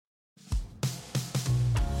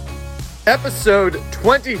Episode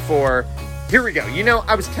 24. Here we go. You know,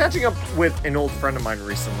 I was catching up with an old friend of mine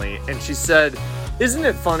recently, and she said, isn't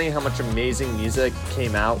it funny how much amazing music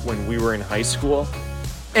came out when we were in high school?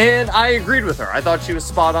 And I agreed with her. I thought she was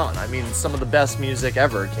spot on. I mean, some of the best music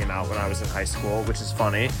ever came out when I was in high school, which is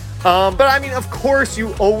funny. But I mean, of course,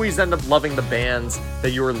 you always end up loving the bands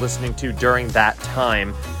that you were listening to during that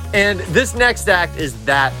time. And this next act is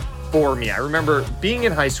that for me. I remember being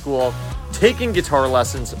in high school, taking guitar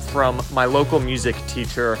lessons from my local music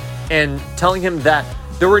teacher and telling him that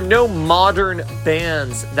there were no modern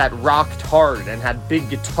bands that rocked hard and had big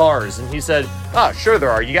guitars. And he said, oh, sure there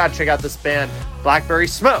are. You got to check out this band, Blackberry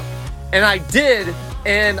Smoke. And I did.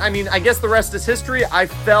 And I mean, I guess the rest is history. I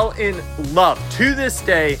fell in love. To this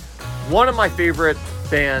day, one of my favorite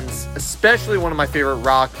bands, especially one of my favorite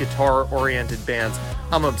rock guitar-oriented bands.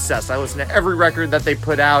 I'm obsessed. I listen to every record that they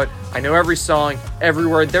put out. I know every song, every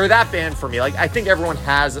word. They're that band for me. Like, I think everyone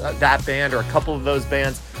has that band or a couple of those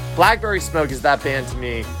bands. Blackberry Smoke is that band to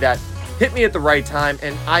me that hit me at the right time,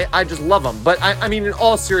 and I just love them. But I mean, in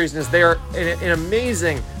all seriousness, they are an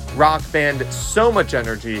amazing rock band. So much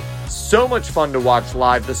energy, so much fun to watch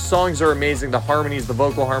live. The songs are amazing. The harmonies, the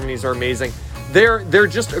vocal harmonies are amazing. They're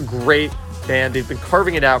just a great band. They've been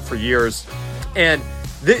carving it out for years, and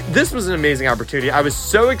this was an amazing opportunity. I was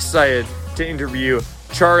so excited to interview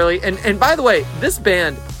Charlie. And by the way, this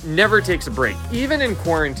band never takes a break. Even in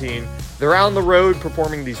quarantine, they're on the road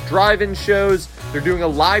performing these drive-in shows. They're doing a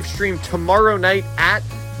live stream tomorrow night at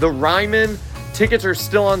the Ryman. Tickets are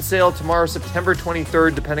still on sale tomorrow, September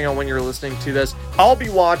 23rd, depending on when you're listening to this. I'll be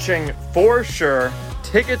watching for sure.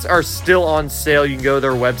 Tickets are still on sale. You can go to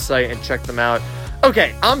their website and check them out.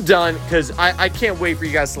 Okay, I'm done because I can't wait for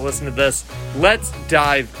you guys to listen to this. Let's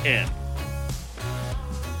dive in.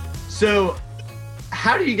 So,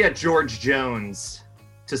 how do you get George Jones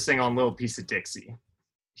to sing on Little Piece of Dixie?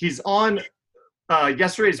 He's on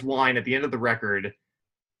Yesterday's Wine at the end of the record.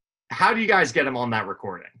 How do you guys get him on that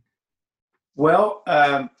recording? Well,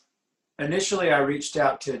 initially I reached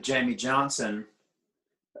out to Jamie Johnson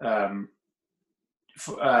to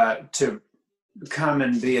come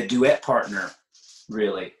and be a duet partner,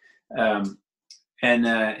 really.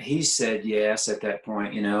 And he said yes at that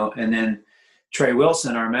point, you know. And then Trey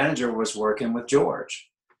Wilson, our manager, was working with George.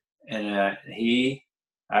 And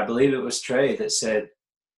I believe it was Trey that said,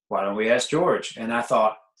 why don't we ask George? And I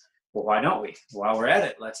thought, well, why don't we? While we're at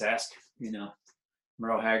it, let's ask, you know,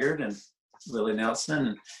 Merle Haggard and Willie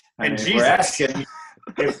Nelson. And if we're asking,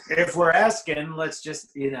 if we're asking, let's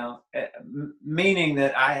just, you know, meaning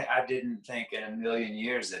that I didn't think in a million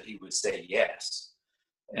years that he would say yes.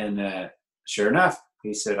 And sure enough,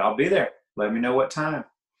 he said, I'll be there. Let me know what time.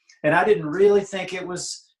 And I didn't really think it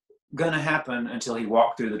was going to happen until he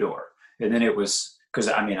walked through the door. And then it was, because,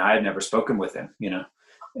 I mean, I had never spoken with him, you know.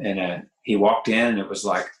 And he walked in and it was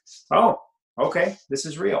like, oh, okay, this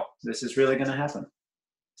is real. This is really going to happen.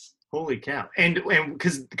 Holy cow. And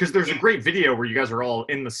because there's a great video where you guys are all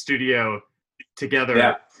in the studio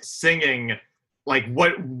together singing. Like,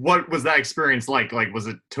 what was that experience like? Like, was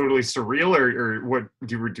it totally surreal or what?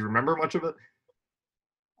 Do you remember much of it?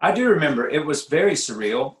 I do remember. It was very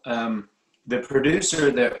surreal. The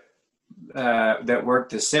producer that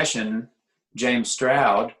worked the session, James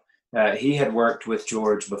Stroud, he had worked with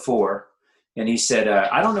George before, and he said,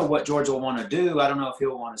 I don't know what George will want to do. I don't know if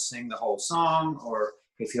he'll want to sing the whole song or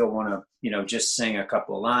if he'll want to, you know, just sing a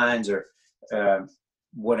couple of lines or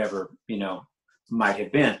whatever, you know, might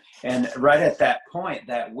have been. And right at that point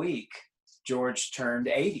that week, George turned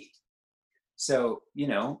 80. So, you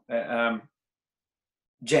know,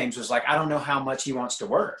 James was like, I don't know how much he wants to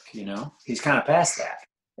work, you know, he's kind of past that.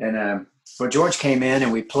 And so George came in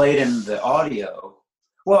and we played him the audio.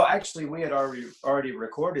 Well, actually we had already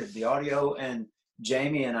recorded the audio, and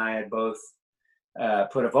Jamie and I had both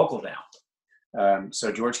put a vocal down.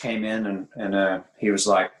 So George came in and he was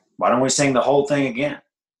like, why don't we sing the whole thing again?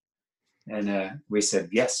 And we said,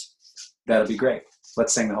 yes, that'll be great.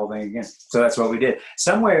 Let's sing the whole thing again. So that's what we did.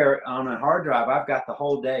 Somewhere on a hard drive, I've got the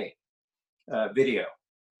whole day video.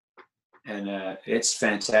 And it's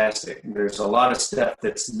fantastic. There's a lot of stuff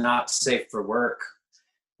that's not safe for work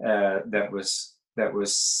that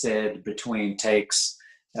was said between takes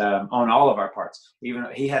on all of our parts. Even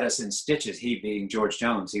he had us in stitches, he being George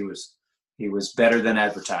Jones. He was better than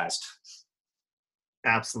advertised.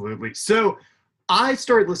 Absolutely. So I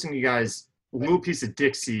started listening to you guys Little Piece of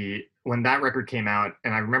Dixie when that record came out,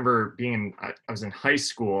 and I remember I was in high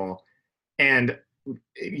school, and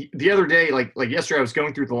the other day, like yesterday, I was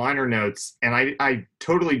going through the liner notes, and I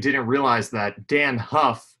totally didn't realize that Dan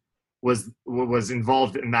Huff was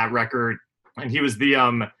involved in that record, and he was the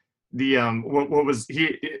the what was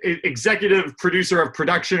he, executive producer of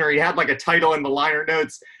production, or he had like a title in the liner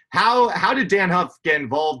notes. How did Dan Huff get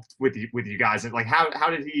involved with you guys? And like how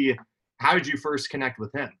did you first connect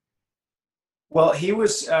with him? Well, he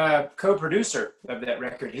was co-producer of that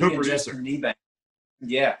record. He and Justin Niebank.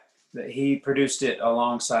 Yeah, he produced it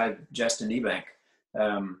alongside Justin Niebank.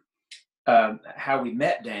 How we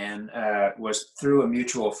met Dan was through a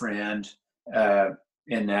mutual friend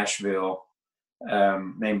in Nashville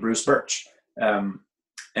named Bruce Birch.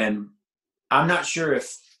 And I'm not sure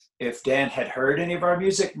if Dan had heard any of our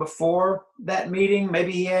music before that meeting.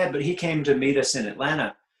 Maybe he had, but he came to meet us in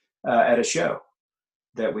Atlanta at a show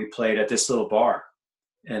that we played at this little bar.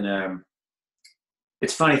 And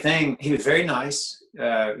it's a funny thing, he was very nice.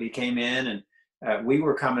 He came in, and we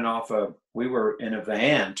were in a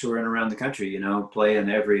van touring around the country, you know, playing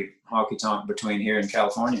every honky tonk between here and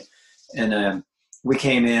California. And we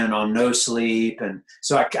came in on no sleep. And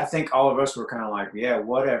so I think all of us were kind of like, yeah,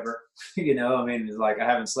 whatever, you know, I mean, it's like, I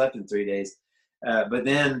haven't slept in 3 days. But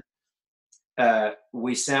then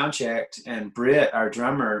we sound checked, and Britt, our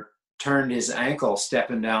drummer, turned his ankle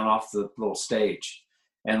stepping down off the little stage.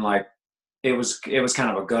 And like, it was kind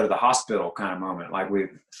of a go to the hospital kind of moment. Like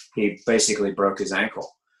he basically broke his ankle.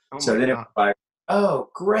 So then it was like, oh,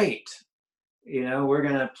 great. You know, we're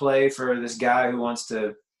going to play for this guy who wants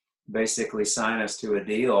to basically sign us to a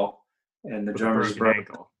deal. And the drummer's broke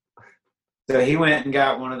ankle. So he went and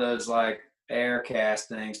got one of those like air cast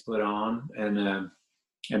things put on and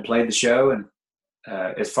played the show. And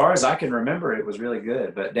as far as I can remember, it was really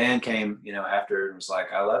good. But Dan came, you know, after and was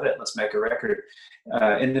like, I love it. Let's make a record.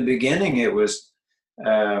 In the beginning, it was,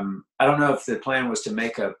 I don't know if the plan was to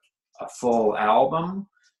make a full album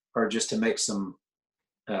or just to make some,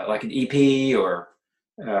 like an EP or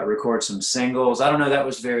record some singles. I don't know. That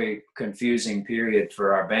was a very confusing period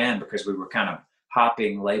for our band because we were kind of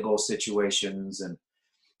hopping label situations. And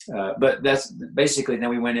but that's basically, then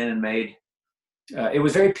we went in and made, it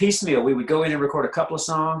was very piecemeal. We would go in and record a couple of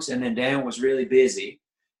songs, and then Dan was really busy,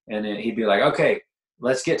 and then he'd be like, okay,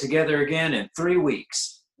 let's get together again in 3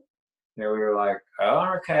 weeks. And we were like,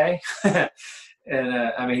 oh, okay. And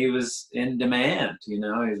I mean, he was in demand, you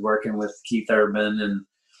know, he was working with Keith Urban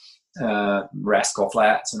and Rascal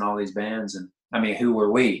Flatts and all these bands. And I mean, who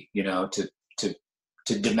were we, you know,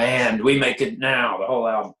 to demand we make it now, the whole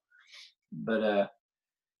album. But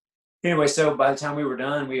anyway, so by the time we were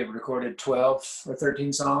done, we had recorded 12 or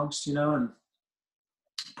 13 songs, you know, and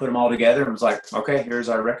put them all together and was like, okay, here's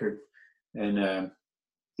our record. And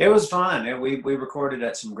it was fun. We recorded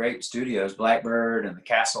at some great studios, Blackbird and the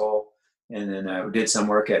Castle. And then we did some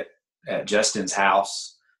work at Justin's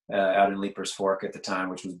house out in Leaper's Fork at the time,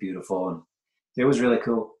 which was beautiful. And it was really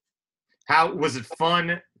cool. How was it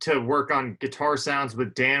fun to work on guitar sounds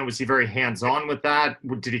with Dan? Was he very hands-on with that?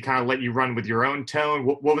 Did he kind of let you run with your own tone?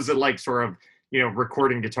 What was it like sort of, you know,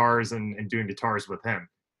 recording guitars and doing guitars with him?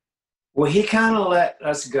 Well, he kind of let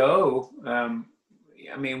us go.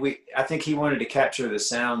 I mean, I think he wanted to capture the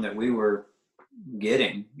sound that we were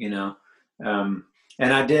getting, you know.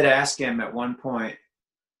 And I did ask him at one point,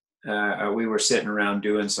 we were sitting around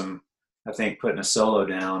doing some, I think, putting a solo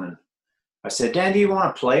down, and I said, Dan, do you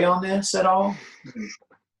want to play on this at all?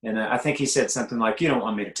 And I think he said something like, you don't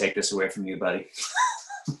want me to take this away from you, buddy.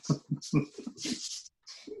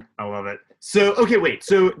 I love it. So, okay, wait.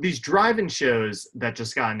 So these drive-in shows that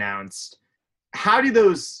just got announced, how do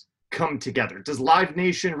those come together? Does Live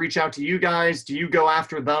Nation reach out to you guys? Do you go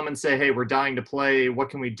after them and say, hey, we're dying to play. What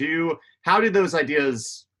can we do? How did those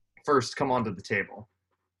ideas first come onto the table?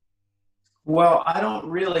 Well, I don't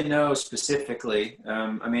really know specifically.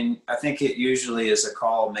 I mean, I think it usually is a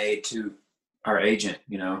call made to our agent,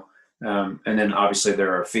 you know, and then obviously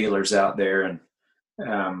there are feelers out there, and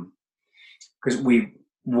because we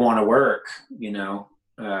want to work, you know,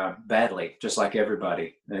 badly, just like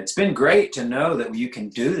everybody. And it's been great to know that you can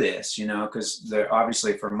do this, you know, because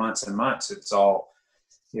obviously for months and months,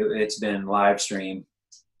 it's been live stream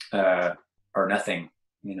or nothing,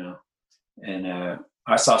 you know, and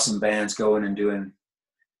I saw some bands going and doing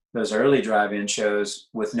those early drive-in shows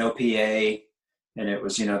with no PA, and it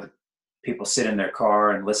was, you know, the people sit in their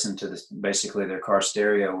car and listen to basically their car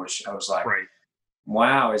stereo, which I was like, right.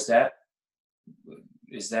 Wow, is that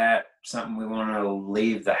something we want to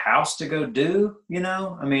leave the house to go do? You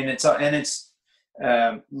know, I mean, it's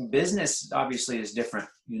business obviously is different,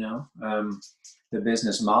 you know, the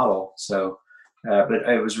business model. So, but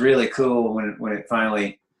it was really cool when it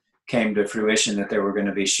finally came to fruition that there were going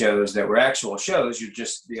to be shows that were actual shows.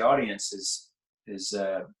 The audience is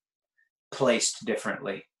placed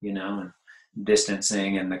differently, you know, and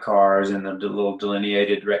distancing and the cars and the little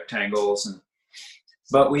delineated rectangles. And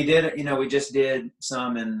But we did, we just did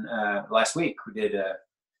some in last week. We did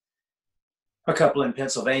a couple in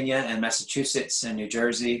Pennsylvania and Massachusetts and New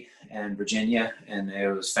Jersey and Virginia, and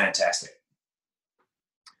it was fantastic.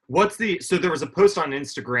 So there was a post on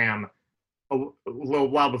Instagram a little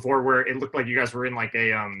while before where it looked like you guys were in like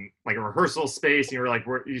a rehearsal space, and you were like,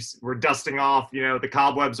 we're dusting off, the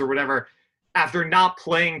cobwebs or whatever. After not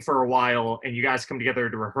playing for a while and you guys come together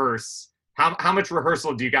to rehearse, how much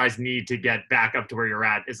rehearsal do you guys need to get back up to where you're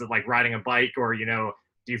at? Is it like riding a bike, or, do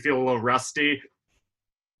you feel a little rusty?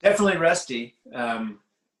 Definitely rusty.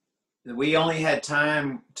 We only had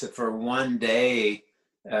time for one day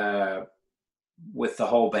with the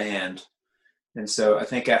whole band. And so I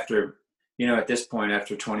think after, at this point,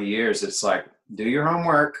 after 20 years, it's like, do your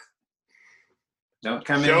homework. Don't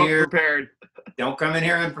come in here prepared. Don't come in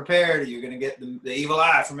here unprepared. You're going to get the evil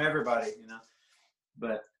eye from everybody,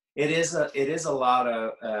 But it is a lot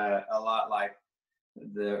like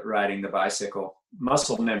the riding the bicycle.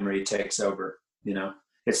 Muscle memory takes over,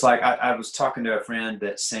 It's like I was talking to a friend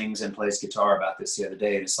that sings and plays guitar about this the other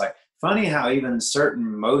day, and it's like funny how even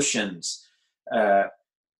certain motions, the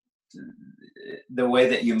way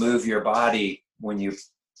that you move your body when you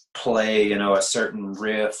play, a certain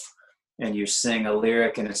riff and you sing a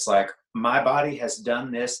lyric, and it's like, my body has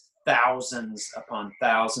done this thousands upon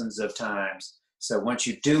thousands of times. So once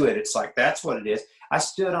you do it, it's like, that's what it is. I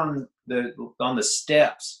stood on the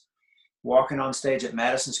steps walking on stage at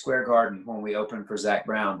Madison Square Garden when we opened for Zac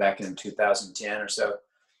Brown back in 2010 or so.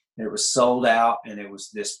 And it was sold out, and it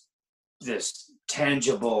was this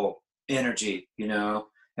tangible energy, and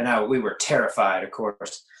we were terrified, of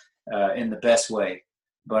course, in the best way,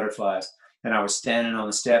 butterflies. And I was standing on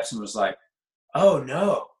the steps and was like, oh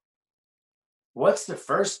no, what's the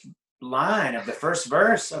first line of the first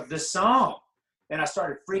verse of this song? And I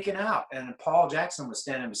started freaking out, and Paul Jackson was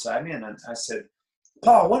standing beside me, and I said,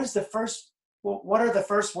 Paul, what are the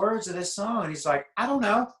first words of this song? And he's like, I don't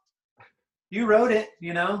know. You wrote it,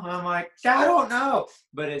 I'm like, I don't know.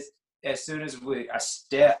 But as soon as I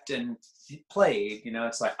stepped and played,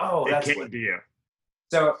 it's like, oh, that's what it is.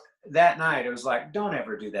 So that night, it was like, don't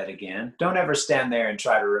ever do that again. Don't ever stand there and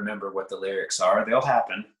try to remember what the lyrics are. They'll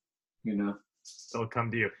happen, They'll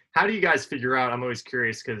come to you. How do you guys figure out? I'm always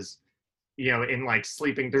curious because, in like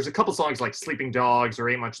Sleeping, there's a couple songs like Sleeping Dogs or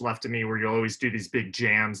Ain't Much Left of Me where you always do these big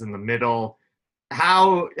jams in the middle.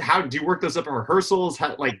 How do you work those up in rehearsals?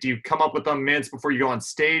 Do you come up with them minutes before you go on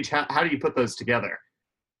stage? How do you put those together?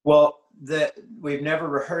 Well, we've never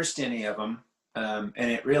rehearsed any of them,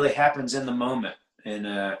 and it really happens in the moment. And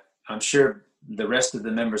I'm sure the rest of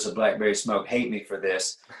the members of Blackberry Smoke hate me for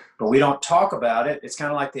this, but we don't talk about it. It's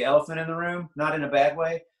kind of like the elephant in the room, not in a bad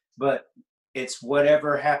way, but it's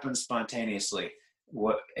whatever happens spontaneously.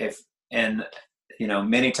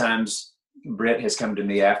 Many times Britt has come to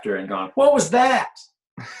me after and gone, what was that?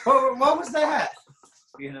 What was that?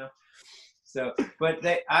 So, but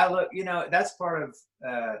that's part of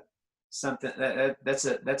something that's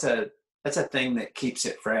a thing that keeps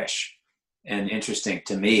it fresh and interesting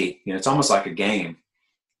to me. It's almost like a game.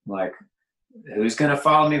 Like, who's going to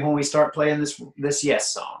follow me when we start playing this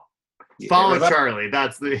Yes song? Follow Charlie.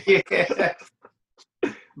 That's the. Yeah.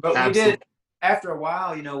 But absolutely. We did, after a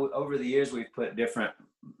while, over the years, we've put different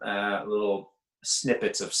little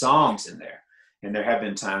snippets of songs in there. And there have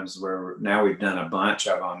been times where now we've done a bunch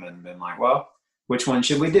of them and been like, well, which one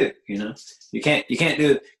should we do? You can't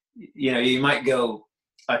do, you might go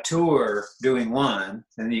a tour doing one,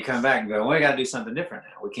 and then you come back and go, well, we got to do something different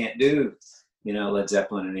now. We can't do, Led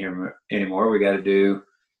Zeppelin anymore. We got to do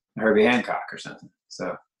Herbie Hancock or something.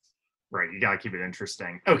 So. Right, you got to keep it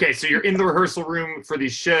interesting. Okay, so you're in the rehearsal room for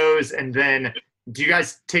these shows, and then do you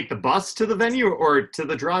guys take the bus to the venue or to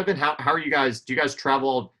the drive-in? How are you guys? Do you guys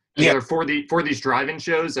travel together for these drive-in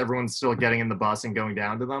shows? Everyone's still getting in the bus and going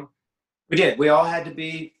down to them? We did. We all had to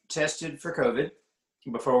be tested for COVID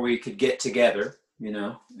before we could get together,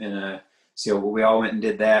 and so we all went and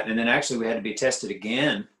did that. And then actually we had to be tested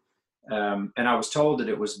again, and I was told that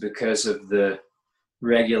it was because of the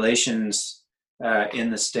regulations in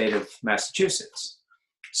the state of Massachusetts.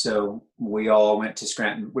 So we all went to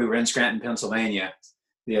Scranton. We were in Scranton, Pennsylvania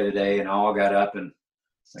the other day, and all got up and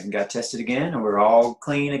got tested again, and we're all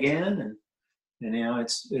clean again. And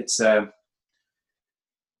it's the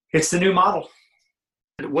new model.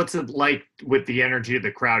 What's it like with the energy of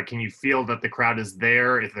the crowd? Can you feel that the crowd is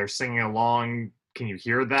there? If they're singing along, can you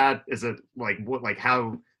hear that? Is it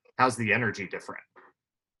how's the energy different?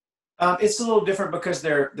 It's a little different because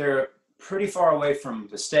they're pretty far away from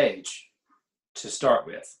the stage to start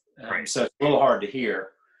with. Right. So it's a little hard to hear.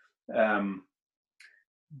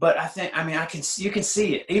 but I think, I mean, you can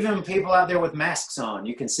see it. Even people out there with masks on,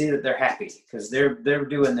 you can see that they're happy because they're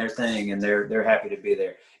doing their thing and they're happy to be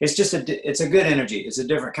there. It's just it's a good energy. It's a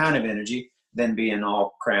different kind of energy than being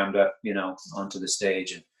all crammed up, you know, onto the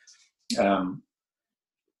stage. And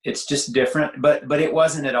it's just different, but it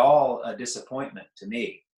wasn't at all a disappointment to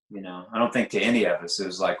me. You know, I don't think to any of us. It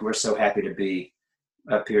was like, we're so happy to be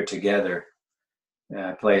up here together,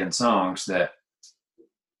 playing songs that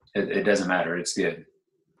it doesn't matter. It's good.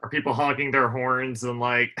 Are people honking their horns and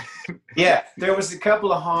like? Yeah, there was a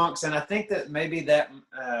couple of honks, and I think that maybe that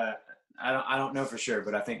I don't know for sure,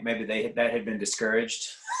 but I think maybe that had been discouraged.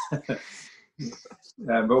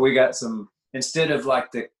 But we got some, instead of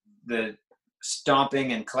like the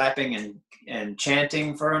stomping and clapping and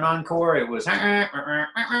chanting for an encore, it was right.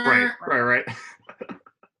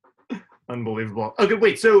 Unbelievable. Okay,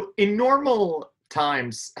 wait. So in normal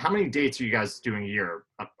times, how many dates are you guys doing a year?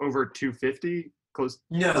 Over 250? Close?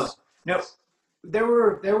 No. There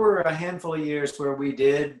were a handful of years where we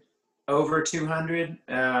did over 200,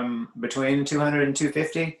 between 200 and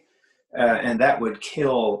 250, and that would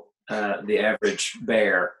kill the average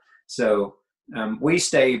bear. So we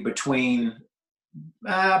stay between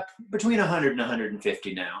 100 and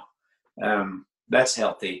 150 now. That's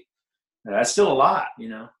healthy. That's still a lot, you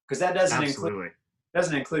know, because that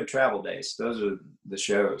doesn't include travel days. Those are the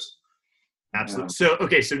shows.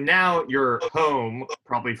 Absolutely. So now you're home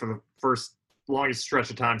probably for the first longest stretch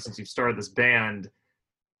of time since you've started this band.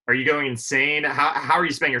 Are you going insane? How are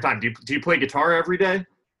you spending your time? Do you play guitar every day?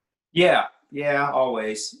 Yeah,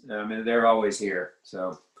 always. I mean, they're always here.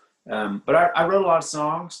 So, but I wrote a lot of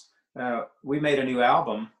songs. We made a new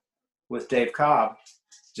album with Dave Cobb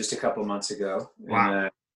just a couple months ago. Wow.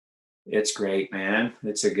 And, it's great, man.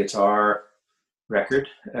 It's a guitar record.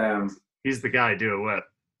 He's the guy to do it with.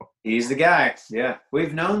 He's the guy. Yeah.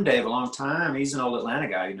 We've known Dave a long time. He's an old Atlanta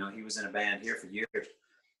guy. You know, he was in a band here for years.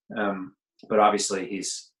 But obviously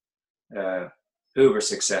he's uber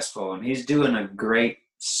successful, and he's doing a great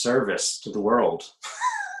service to the world,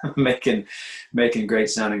 making great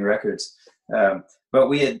sounding records. But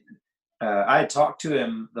I had talked to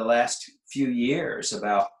him the last few years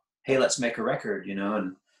about, hey, let's make a record, you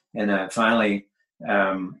know, and finally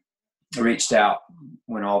reached out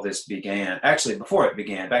when all this began. Actually, before it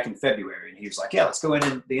began, back in February, and he was like, yeah, let's go in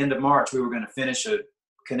at the end of March. We were going to finish a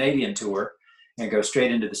Canadian tour and go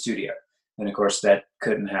straight into the studio. And of course that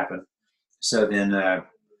couldn't happen. So then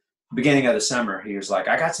beginning of the summer, he was like,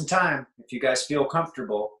 I got some time. If you guys feel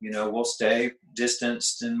comfortable, you know, we'll stay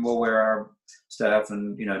distanced and we'll wear our stuff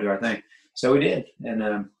and, you know, do our thing. So we did.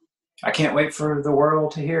 And I can't wait for the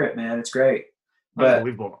world to hear it, man. It's great.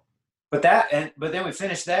 Unbelievable. But then we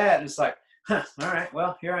finished that, and it's like, all right,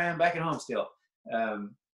 well, here I am back at home still.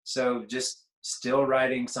 So just still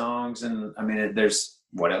writing songs, and I mean,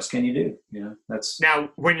 what else can you do? You know, that's. Now,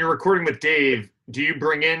 when you're recording with Dave, do you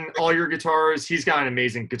bring in all your guitars? He's got an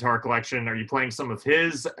amazing guitar collection. Are you playing some of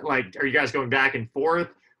his? Like, are you guys going back and forth?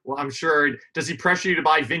 Well, I'm sure. Does he pressure you to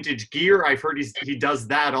buy vintage gear? I've heard he does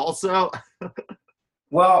that also.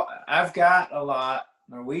 Well, I've got a lot.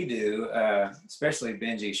 Or we do, especially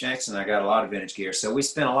Benji Shanks and I got a lot of vintage gear. So we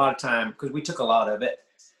spent a lot of time, because we took a lot of it.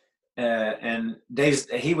 And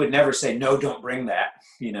he would never say, no, don't bring that.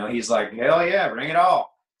 You know, he's like, hell yeah, bring it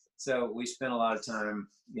all. So we spent a lot of time,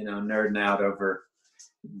 you know, nerding out over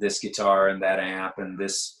this guitar and that amp and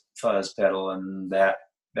this fuzz pedal and that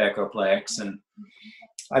Echoplex. And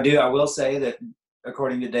I will say that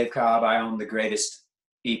according to Dave Cobb, I own the greatest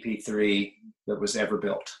EP3 that was ever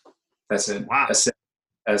built. That's a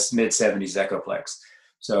mid-70s Echoplex.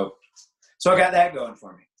 So I got that going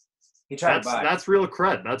for me. He tried to buy it. That's real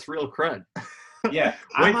cred. That's real cred. Yeah.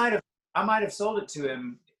 I might have sold it to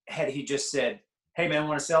him had he just said, hey man,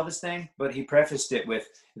 want to sell this thing? But he prefaced it with,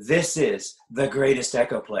 this is the greatest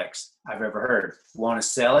Echoplex I've ever heard. Want to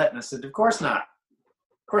sell it? And I said, of course not.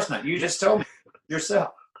 Of course not. You just told me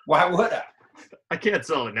yourself. Why would I? I can't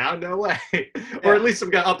sell it now. No way. Yeah. Or at least I'm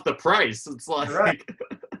going to up the price. It's like, right.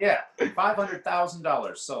 Yeah.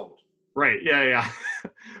 $500,000 sold. Right. Yeah.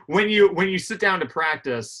 When you sit down to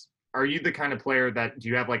practice, are you the kind of player that, do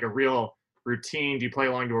you have like a real routine? Do you play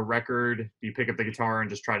along to a record? Do you pick up the guitar and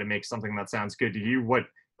just try to make something that sounds good to you?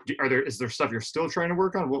 Is there stuff you're still trying to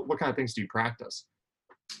work on? What kind of things do you practice?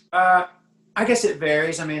 I guess it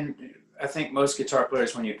varies. I mean, I think most guitar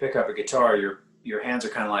players, when you pick up a guitar, your hands are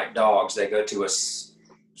kind of like dogs. They go to a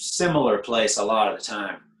similar place a lot of the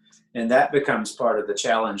time. And that becomes part of the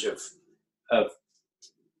challenge of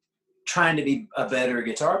trying to be a better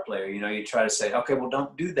guitar player. You know, you try to say, okay, well,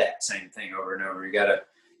 don't do that same thing over and over. You got to,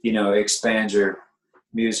 you know, expand your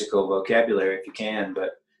musical vocabulary if you can.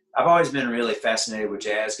 But I've always been really fascinated with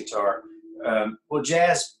jazz guitar. Well,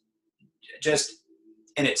 jazz just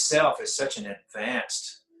in itself is such an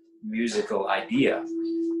advanced musical idea,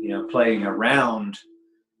 playing around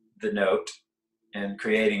the note and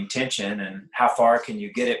creating tension, and how far can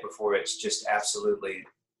you get it before it's just absolutely,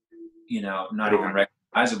 not even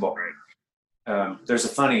recognizable. There's a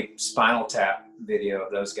funny Spinal Tap video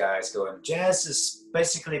of those guys going, jazz is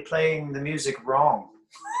basically playing the music wrong.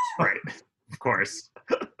 Right, of course.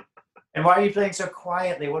 And why are you playing so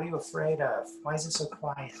quietly? What are you afraid of? Why is it so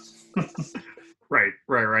quiet?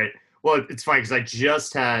 Right. Well, it's funny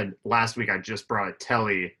because last week I just brought a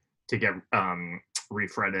Telly to get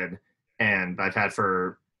refretted, and I've had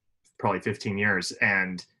for probably 15 years,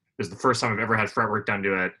 and it was the first time I've ever had fretwork done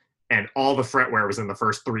to it, and all the fretwear was in the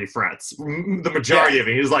first 3 frets. The majority of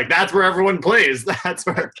it. He was like, that's where everyone plays. That's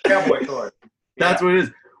where cowboy chord. That's what it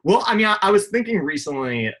is. Well, I mean, I was thinking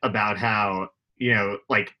recently about how,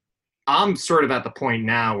 I'm sort of at the point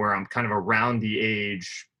now where I'm kind of around the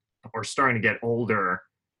age or starting to get older,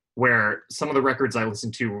 where some of the records I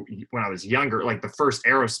listened to when I was younger, like the first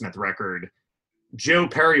Aerosmith record, Joe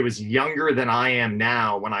Perry was younger than I am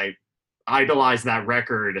now when I idolized that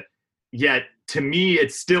record. Yet to me,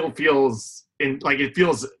 it still feels it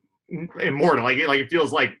feels immortal. It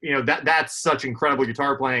feels like, that's such incredible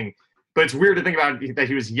guitar playing. But it's weird to think about that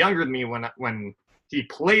he was younger than me when he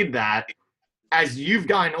played that. As you've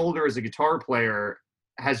gotten older as a guitar player,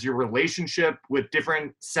 has your relationship with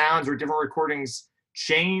different sounds or different recordings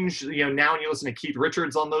changed? Now when you listen to Keith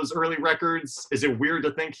Richards on those early records, is it weird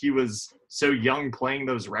to think he was so young playing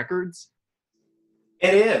those records?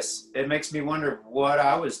 It is. It makes me wonder what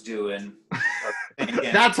I was doing.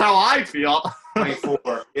 That's how I feel.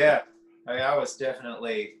 24. Yeah. I was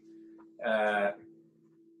definitely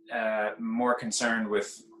more concerned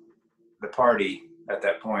with the party at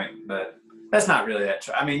that point, but that's not really that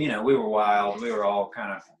true. I mean, we were wild. We were all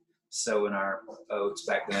kind of sowing our oats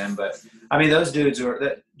back then. But, I mean, those dudes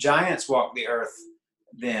giants walked the earth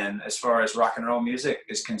then as far as rock and roll music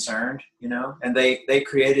is concerned, and they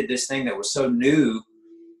created this thing that was so new.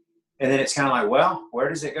 And then it's kind of like, well, where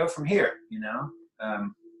does it go from here?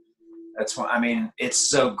 That's why, I mean, it's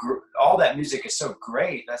so, all that music is so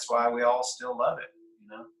great. That's why we all still love it.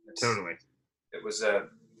 Totally. It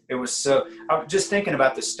was so, I was just thinking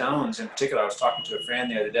about the Stones in particular. I was talking to a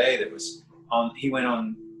friend the other day that was he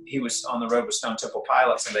was on the road with Stone Temple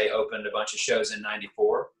Pilots, and they opened a bunch of shows in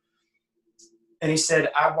 '94. And he said,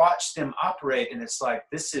 I watched them operate, and it's like,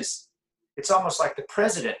 it's almost like the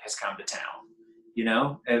president has come to town.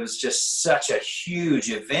 It was just such a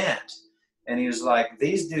huge event. And he was like,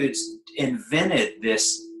 these dudes invented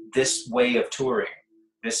this way of touring,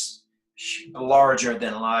 this larger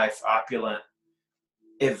than life, opulent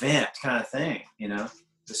event kind of thing.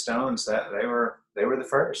 The Stones, that they were the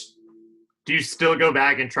first. Do you still go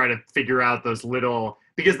back and try to figure out those little,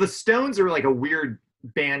 because the Stones are like a weird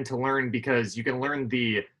band to learn, because you can learn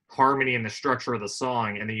the harmony and the structure of the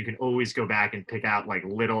song, and then you can always go back and pick out like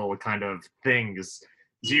little kind of things.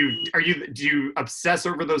 Do you obsess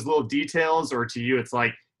over those little details, or to you it's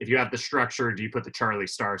like, if you have the structure, do you put the Charlie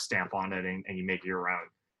Starr stamp on it and you make it your own?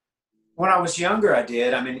 When I was younger, I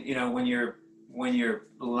did. I mean, when you're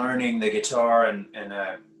learning the guitar, and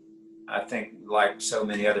I think like so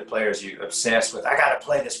many other players, you obsess with, I got to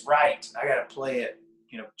play this right. I got to play it,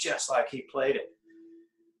 just like he played it.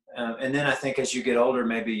 And then I think as you get older,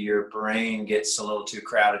 maybe your brain gets a little too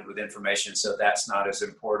crowded with information, so that's not as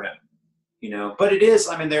important, But it is.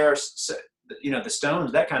 I mean, there are, the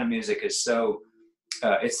Stones. That kind of music is so.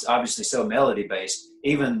 It's obviously so melody based.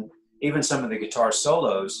 Even some of the guitar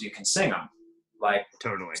solos, you can sing them. Like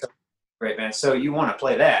totally. Great band. So you want to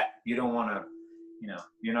play that. You don't want to.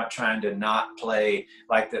 You're not trying to not play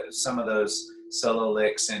like some of those solo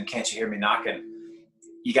licks and Can't You Hear Me Knocking.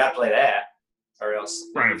 You got to play that, or else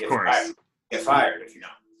right, you of course. Get fired if you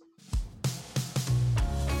don't.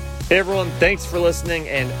 Hey everyone, thanks for listening,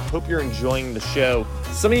 and hope you're enjoying the show.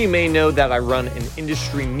 Some of you may know that I run an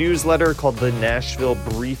industry newsletter called the Nashville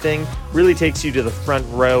Briefing. Really takes you to the front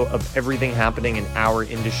row of everything happening in our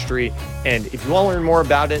industry. And if you want to learn more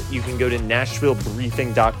about it, you can go to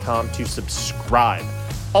nashvillebriefing.com to subscribe.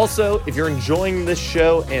 Also, if you're enjoying this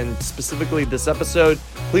show and specifically this episode,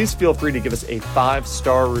 please feel free to give us a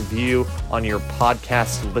 5-star review on your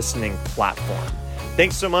podcast listening platform.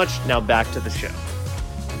 Thanks so much. Now back to the show.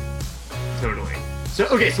 Totally.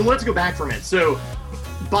 So let's go back for a minute. So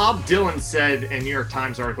Bob Dylan said in a New York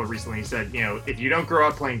Times article recently, he said, if you don't grow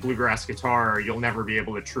up playing bluegrass guitar, you'll never be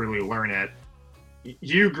able to truly learn it.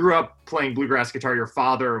 You grew up playing bluegrass guitar. Your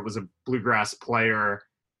father was a bluegrass player.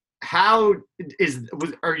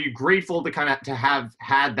 are you grateful to kind of to have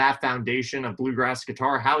had that foundation of bluegrass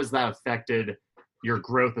guitar? How has that affected your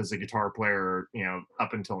growth as a guitar player,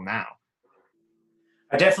 up until now?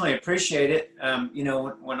 I definitely appreciate it.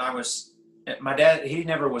 When I was, my dad, he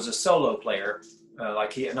never was a solo player,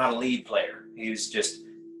 not a lead player. He was just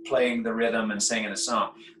playing the rhythm and singing a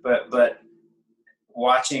song. But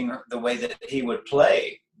watching the way that he would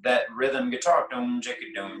play that rhythm guitar, doom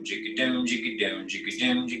jigga doom jigga doom jigga doom jigga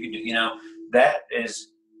doom jigga doom, that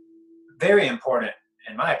is very important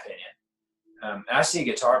in my opinion. I see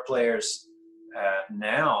guitar players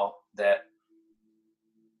now that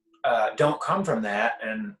don't come from that,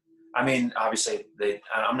 and I mean, obviously,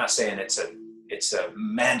 I'm not saying it's a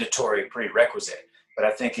mandatory prerequisite, but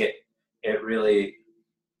I think it really,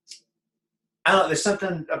 I don't know, there's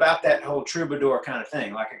something about that whole troubadour kind of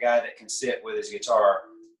thing, like a guy that can sit with his guitar,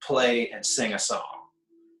 play and sing a song.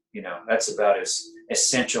 That's about as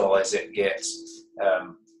essential as it gets.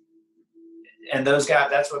 And those guys,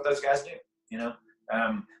 that's what those guys do.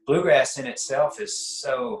 Bluegrass in itself is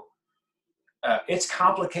so, it's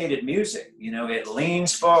complicated music. It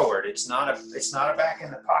leans forward. It's not a back in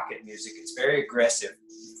the pocket music. It's very aggressive,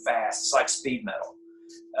 fast. It's like speed metal.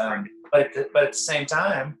 But at the same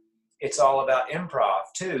time, it's all about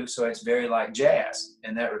improv too. So it's very like jazz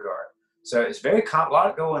in that regard. So it's very a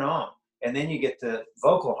lot going on. And then you get the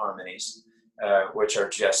vocal harmonies, which are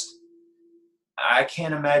just, I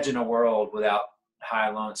can't imagine a world without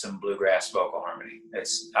high lonesome bluegrass vocal harmony.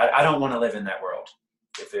 I don't want to live in that world.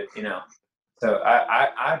 So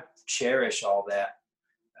I cherish all that,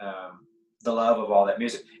 the love of all that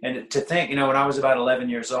music. And to think, when I was about 11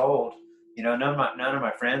 years old, none of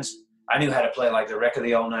my friends, I knew how to play like the Wreck of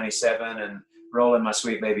the Old 97 and Roll in My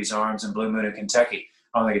Sweet Baby's Arms and Blue Moon in Kentucky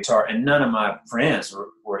on the guitar. And none of my friends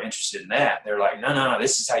were interested in that. They're like, no,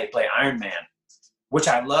 this is how you play Iron Man, which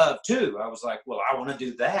I love too. I was like, well, I want to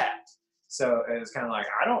do that. So it was kind of like,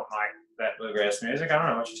 I don't like that bluegrass music. I don't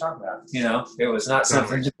know what you're talking about. It was not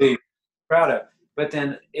something to be proud of. But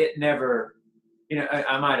then it never,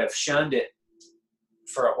 I might have shunned it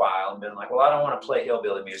for a while and been like, well, I don't want to play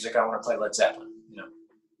hillbilly music. I want to play Led Zeppelin.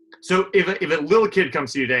 So if a little kid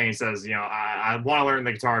comes to you today and he says, I want to learn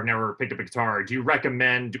the guitar, I've never picked up a guitar, do you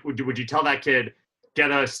recommend, would you tell that kid,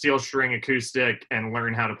 get a steel string acoustic and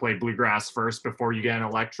learn how to play bluegrass first before you get an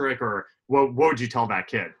electric? Or what would you tell that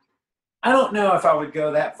kid? I don't know if I would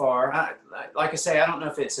go that far. Like I say, I don't know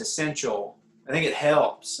if it's essential. I think it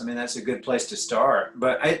helps. I mean, that's a good place to start.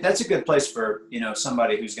 But that's a good place for,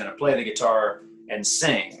 somebody who's going to play the guitar and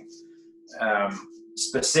sing.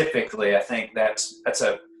 Specifically, I think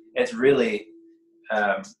it's really,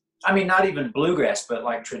 I mean, not even bluegrass, but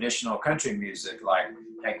like traditional country music, like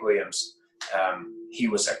Hank Williams. He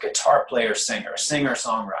was a guitar player, singer,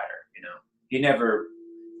 songwriter.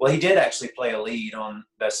 He did actually play a lead on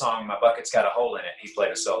the song "My Bucket's Got a Hole in It." He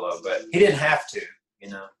played a solo, but he didn't have to,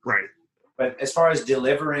 Right. But as far as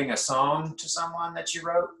delivering a song to someone that you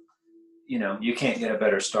wrote, you can't get a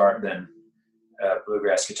better start than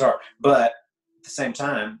bluegrass guitar. But at the same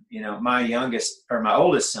time, my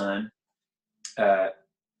oldest son, I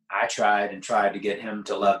tried to get him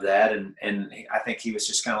to love that, and I think he was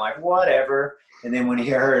just kind of like whatever. And then when he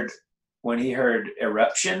heard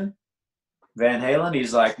Eruption, Van Halen,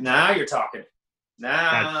 he's like, now you're talking.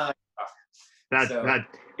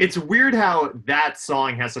 It's weird how that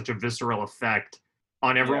song has such a visceral effect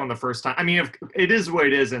on everyone the first time. I mean, it is what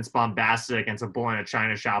it is, and it's bombastic, and it's a bull in a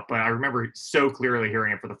china shop, but I remember so clearly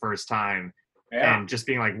hearing it for the first time and just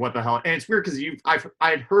being like, what the hell? And it's weird because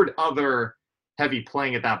I'd heard other heavy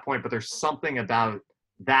playing at that point, but there's something about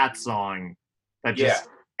that song that just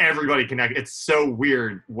everybody connected. It's so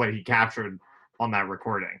weird what he captured on that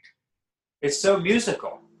recording. It's so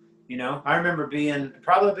musical, I remember being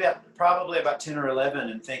probably about 10 or 11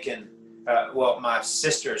 and thinking, my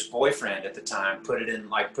sister's boyfriend at the time put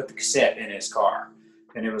the cassette in his car,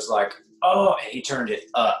 and it was like, oh, he turned it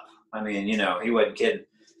up. I mean, he wasn't kidding.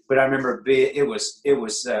 But I remember it was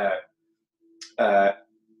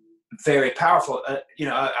very powerful.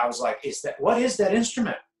 I was like, what is that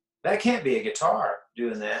instrument? That can't be a guitar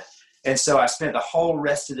doing that. And so I spent the whole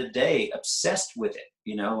rest of the day obsessed with it,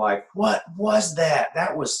 like, what was that?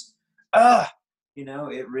 That was,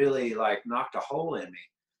 it really like knocked a hole in me.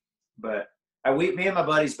 But me and my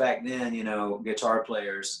buddies back then, guitar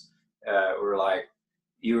players, were like,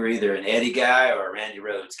 you were either an Eddie guy or a Randy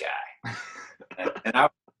Rhoads guy. and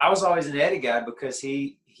I was always an Eddie guy because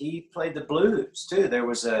he played the blues too.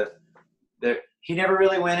 He never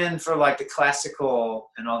really went in for like the classical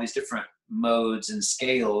and all these different modes and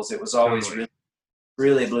scales. It was always really,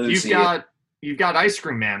 really bluesy. you've got Ice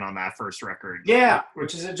Cream Man on that first record. Yeah,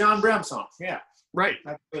 which is a John Brehm song. Yeah. Right.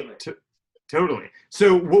 Absolutely. Totally.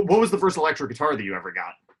 So what was the first electric guitar that you ever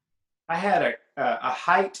got? I had a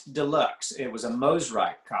Height Deluxe. It was a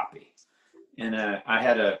Mosrite copy. And I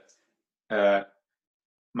had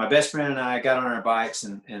my best friend and I got on our bikes,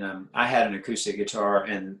 and I had an acoustic guitar,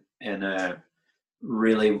 and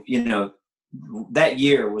really, that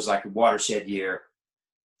year was like a watershed year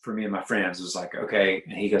for me and my friends. It was like, okay.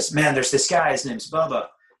 And he goes, man, there's this guy, his name's Bubba.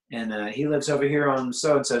 And he lives over here on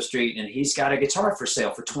so-and-so street, and he's got a guitar for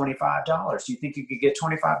sale for $25. Do you think you could get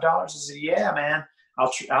 $25? I said, yeah, man,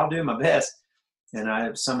 I'll do my best. And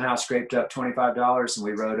I somehow scraped up $25, and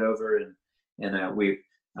we rode over, and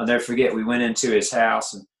I'll never forget, we went into his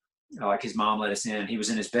house, and like his mom let us in. He was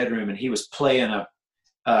in his bedroom, and he was playing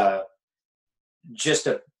an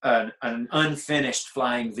unfinished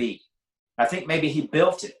Flying V. I think maybe he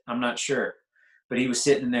built it. I'm not sure, but he was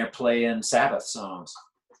sitting there playing Sabbath songs.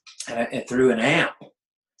 And through an amp,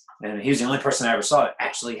 and he was the only person I ever saw that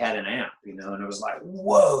actually had an amp, and it was like,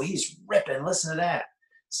 whoa, he's ripping, listen to that.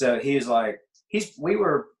 So he was like, we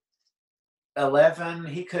were 11,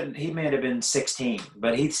 he may have been 16,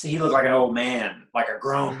 but he looked like an old man, like a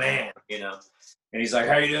grown man, and he's like,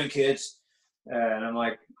 how you doing, kids? And I'm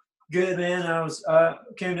like, good, man. I was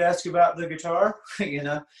came to ask you about the guitar,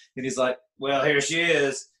 and he's like, well, here she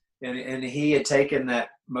is. And he had taken that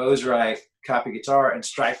Mosrite copy guitar and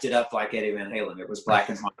striped it up like Eddie Van Halen. It was black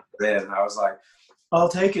and white red. And I was like, I'll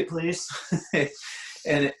take it, please.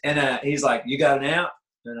 and he's like, you got an amp?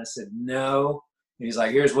 And I said, no. And he's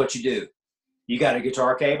like, here's what you do. You got a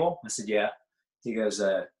guitar cable? I said, yeah. He goes,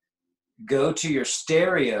 go to your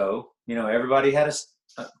stereo. Everybody had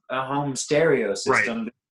a home stereo system.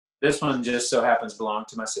 Right. This one just so happens belonged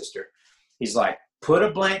to my sister. He's like, put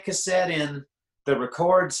a blank cassette in the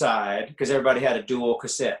record side, because everybody had a dual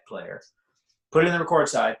cassette player. Put it in the record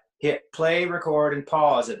side, hit play, record, and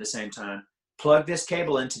pause at the same time. Plug this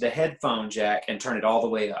cable into the headphone jack and turn it all the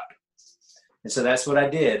way up. And so that's what I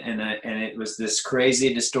did. And it was this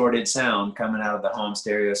crazy distorted sound coming out of the home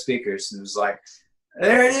stereo speakers. And it was like,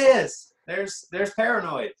 there it is. There's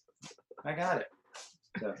Paranoid. I got it.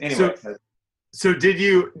 So anyway. So did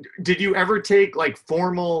you ever take like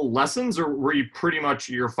formal lessons, or were you pretty much,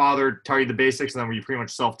 your father taught you the basics and then were you pretty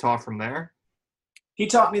much self-taught from there? He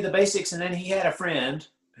taught me the basics, and then he had a friend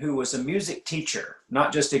who was a music teacher,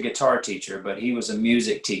 not just a guitar teacher, but he was a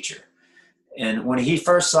music teacher. And when he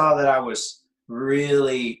first saw that I was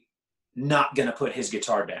really not going to put his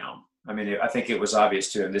guitar down, I think it was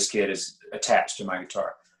obvious to him, this kid is attached to my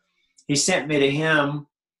guitar. He sent me to him.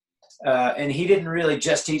 And he didn't really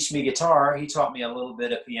just teach me guitar. He taught me a little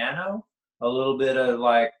bit of piano, a little bit of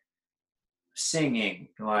like singing,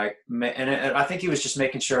 and I think he was just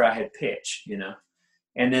making sure I had pitch,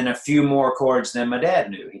 and then a few more chords than my dad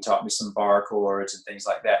knew. He taught me some bar chords and things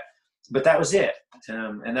like that, but that was it.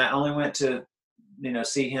 And I only went to,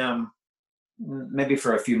 see him maybe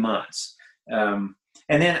for a few months. And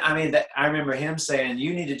then, I remember him saying,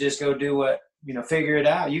 you need to just go do what, figure it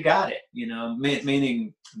out. You got it,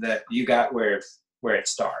 meaning that you got where it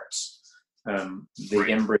starts, the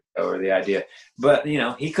embryo or the idea. But,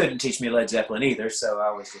 he couldn't teach me Led Zeppelin either. So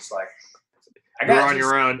I was just like, you're on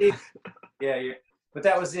your own. Yeah. But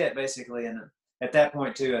that was it basically. And at that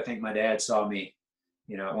point too, I think my dad saw me,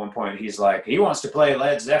 at one point he's like, he wants to play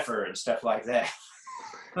Led Zeppelin and stuff like that.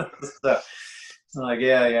 So I'm like,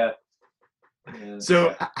 yeah.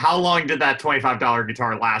 So how long did that $25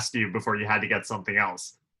 guitar last you before you had to get something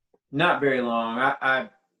else? Not very long.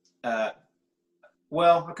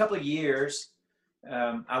 Well, a couple of years.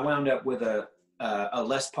 I wound up with a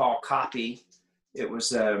Les Paul copy. It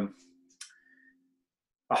was a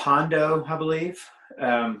Hondo, I believe,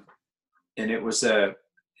 and it was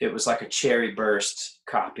like a Cherry Burst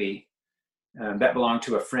copy that belonged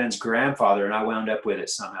to a friend's grandfather, and I wound up with it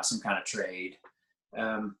somehow, some kind of trade.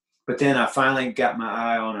 But then I finally got my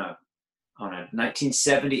eye on a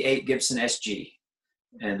 1978 Gibson SG,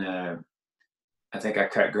 and I think I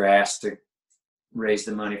cut grass to raise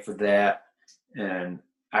the money for that, and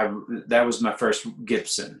that was my first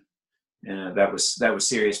Gibson, and that was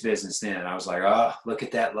serious business then. I was like, oh, look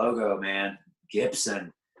at that logo, man,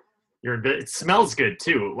 Gibson. It smells good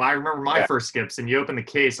too. Well, I remember my first Gibson. You opened the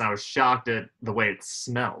case, and I was shocked at the way it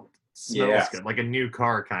smelled. It smells good, like a new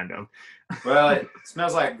car, kind of. Well, it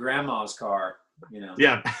smells like grandma's car,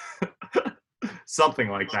 Yeah, something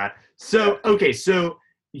like that. So, okay, so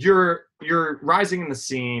you're rising in the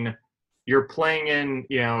scene. You're playing in,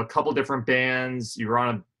 a couple different bands. You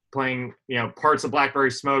were playing, parts of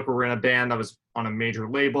Blackberry Smoke. We're in a band that was on a major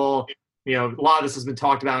label. A lot of this has been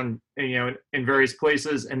talked about in various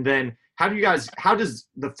places. And then how does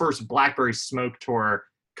the first Blackberry Smoke tour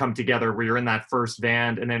come together where you're in that first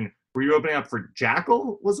band, and then were you opening up for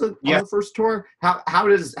Jackal? Was it on the first tour? How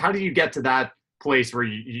do you get to that place where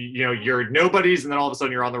you're nobodies and then all of a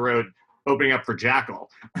sudden you're on the road opening up for Jackal?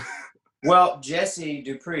 Well, Jesse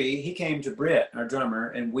Dupree, he came to Britt, our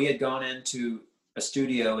drummer, and we had gone into a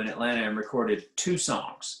studio in Atlanta and recorded 2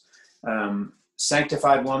 songs,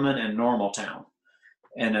 Sanctified Woman and Normal Town.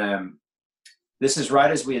 And this is right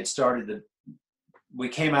as we had started we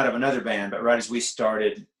came out of another band, but right as we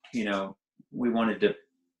started, we wanted to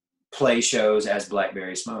play shows as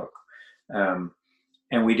Blackberry Smoke. And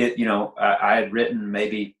we did, I had written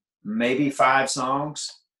maybe 5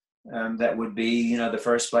 songs that would be, the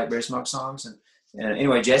first Blackberry Smoke songs. And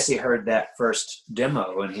anyway, Jesse heard that first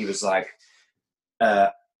demo and he was like,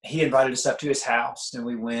 he invited us up to his house and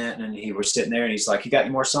we went and he was sitting there and he's like, "You got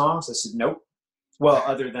any more songs?" I said, "Nope." Well,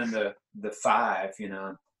 other than the 5,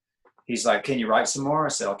 he's like, "Can you write some more?" I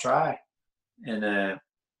said, "I'll try." And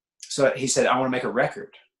so he said, "I want to make a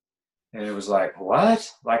record." And it was like,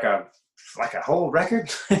 "What? Like a whole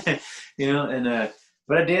record?" But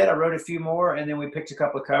I did. I wrote a few more, and then we picked a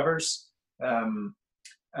couple of covers,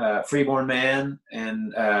 "Freeborn Man"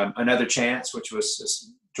 and "Another Chance," which was a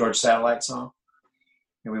George Satellite song.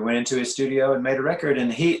 And we went into his studio and made a record.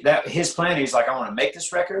 And his plan, he's like, "I want to make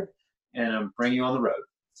this record and bring you on the road."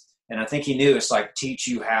 And I think he knew it's like teach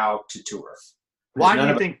you how to tour. Why do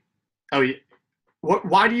you think?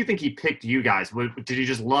 Why do you think he picked you guys? Did he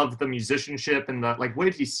just love the musicianship and what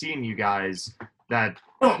did he see in you guys that?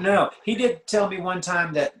 I don't know. He did tell me one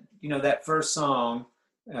time that that first song,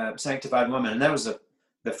 "Sanctified Woman," and that was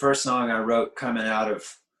the first song I wrote coming out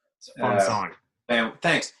of. It's a fun song. And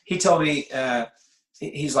thanks. He told me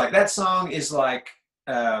he's like, that song is like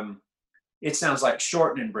it sounds like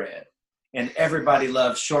shortening bread, and everybody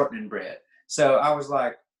loves shortening bread. So I was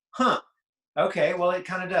like, huh. Okay, well, it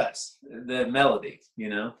kind of does, the melody,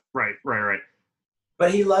 Right.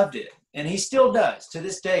 But he loved it, and he still does. To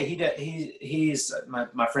this day, he's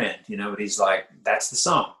my friend, but he's like, that's the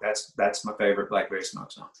song. That's my favorite Blackberry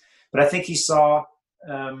Smoke song. But I think he saw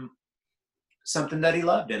something that he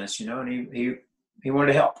loved in us, and he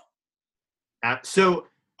wanted to help. So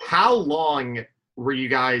how long did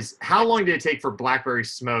it take for Blackberry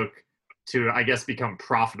Smoke to, I guess, become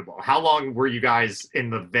profitable? How long were you guys in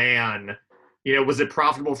the van? Was it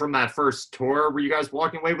profitable from that first tour? Were you guys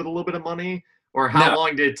walking away with a little bit of money? Or how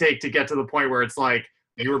long did it take to get to the point where it's like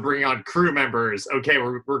you were bringing on crew members? Okay,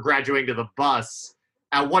 we're graduating to the bus.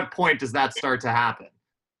 At what point does that start to happen?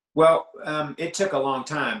 Well, it took a long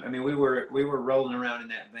time. I mean, we were rolling around in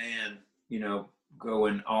that van,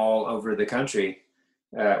 going all over the country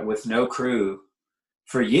with no crew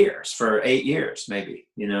for years, for 8 years maybe,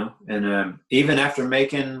 And even after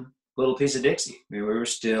making Little Piece of Dixie, I mean,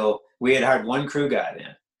 we had hired one crew guy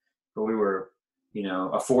then, but we were,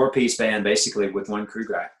 a 4-piece band basically with one crew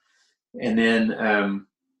guy. And then,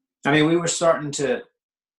 we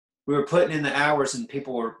were putting in the hours, and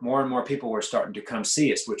more and more people were starting to come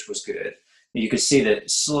see us, which was good. You could see that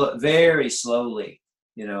very slowly,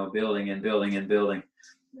 building and building and building.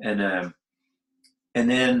 And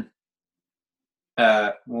then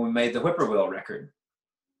when we made the Whippoorwill record,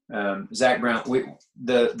 Zach Brown,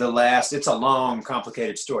 the last, it's a long,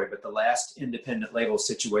 complicated story, but the last independent label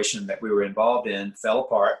situation that we were involved in fell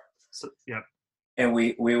apart. And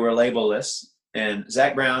we were labelless, and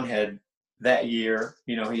Zach Brown had that year,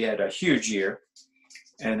 he had a huge year,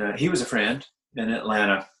 and he was a friend in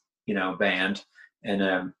Atlanta, band.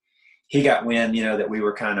 And he got wind, that we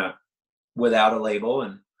were kind of without a label.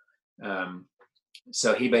 And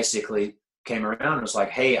so he basically came around and was like,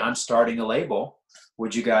 "Hey, I'm starting a label.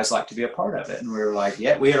 Would you guys like to be a part of it?" And we were like,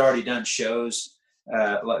 yeah. We had already done shows,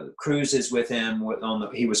 cruises with him.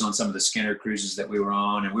 He was on some of the Skinner cruises that we were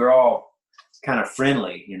on, and we were all kind of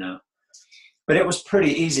friendly, But it was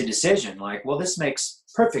pretty easy decision. Like, well, this makes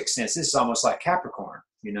perfect sense. This is almost like Capricorn.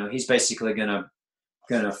 He's basically gonna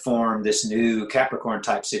form this new Capricorn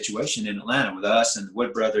type situation in Atlanta with us and the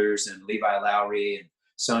Wood Brothers and Levi Lowry and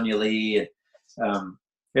Sonia Lee. And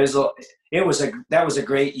that was a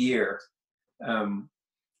great year.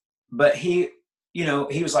 But he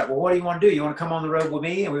was like, "Well, what do you want to do? You want to come on the road with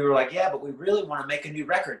me?" And we were like, "Yeah, but we really want to make a new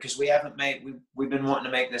record because we've been wanting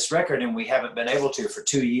to make this record and we haven't been able to for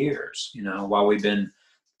 2 years, while we've been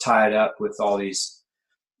tied up with all these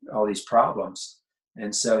problems."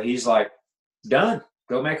 And so he's like, "Done.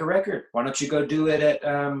 Go make a record. Why don't you go do it at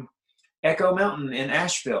Echo Mountain in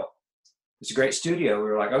Asheville? It's a great studio." We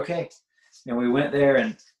were like, "Okay." And we went there,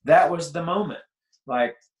 and that was the moment.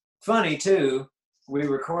 Like, funny too, we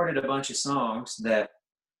recorded a bunch of songs that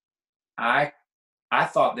I I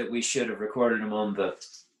thought that we should have recorded them on the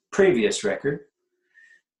previous record,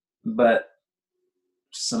 but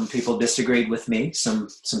some people disagreed with me, some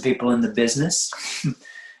people in the business.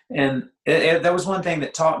 And that was one thing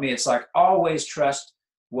that taught me. It's like, always trust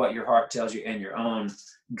what your heart tells you and your own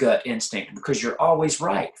gut instinct, because you're always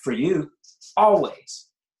right for you. Always.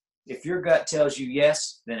 If your gut tells you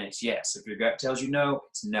yes, then it's yes. If your gut tells you no,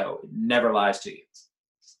 it's no. It never lies to you.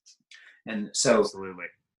 And so Absolutely.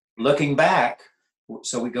 Looking back,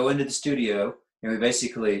 so we go into the studio, and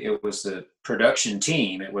it was the production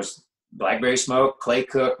team. It was Blackberry Smoke, Clay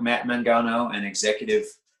Cook, Matt Mangano, and executive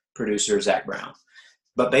producer Zach Brown.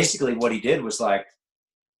 But basically what he did was like,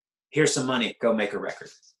 here's some money, go make a record.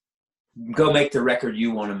 Go make the record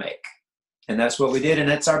you want to make. And that's what we did, and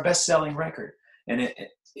it's our best-selling record. And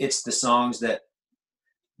it's the songs that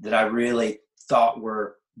I really thought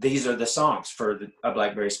these are the songs for a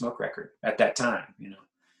Blackberry Smoke record at that time, you know.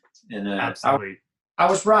 And Absolutely. I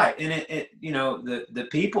was right. And it you know, the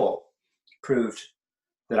people proved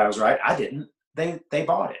that I was right. I didn't. They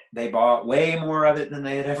bought it. They bought way more of it than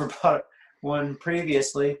they had ever bought one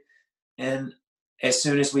previously. And as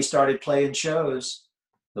soon as we started playing shows,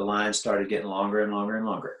 the lines started getting longer and longer and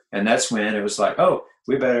longer. And that's when it was like, oh,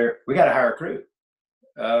 we got to hire a crew.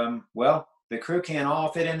 Well, the crew can't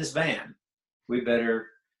all fit in this van. We better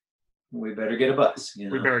get a bus. You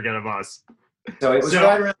know? We better get a bus. So it was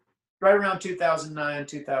right around 2009,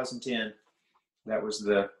 2010. That was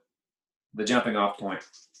the jumping off point.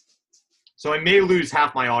 So I may lose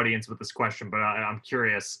half my audience with this question, but I'm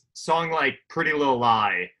curious. Song like Pretty Little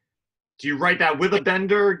Lie, do you write that with a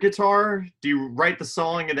bender guitar? Do you write the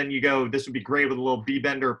song and then you go, this would be great with a little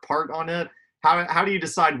B-bender part on it? How do you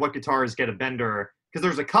decide what guitars get a bender? Because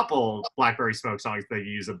there's a couple Blackberry Smoke songs that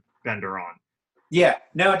you use a bender on. Yeah.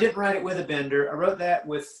 No, I didn't write it with a bender. I wrote that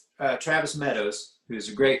with Travis Meadows, who's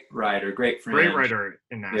a great writer, great friend. Great writer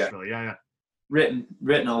in Nashville, yeah. Written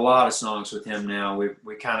a lot of songs with him now.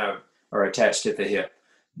 We kind of are attached at the hip.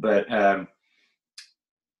 But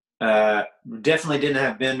definitely didn't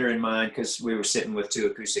have bender in mind because we were sitting with two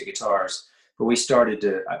acoustic guitars. But we started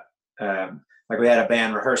to, like we had a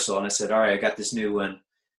band rehearsal, and I said, all right, I got this new one,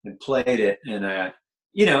 and played it. And,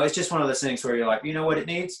 you know, it's just one of those things where you're like, you know what it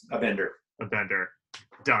needs? A bender. A bender.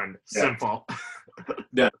 Done. Yeah. Simple.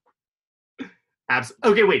 Done.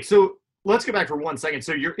 Okay, wait. So let's go back for 1 second.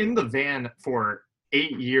 So you're in the van for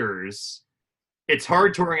 8 years. It's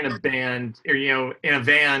hard touring in a band, or, you know, in a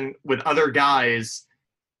van with other guys.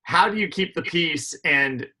 How do you keep the peace?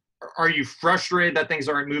 And are you frustrated that things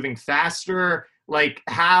aren't moving faster? Like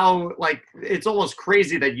it's almost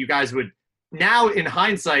crazy that you guys would, now in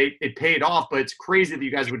hindsight, it paid off, but it's crazy that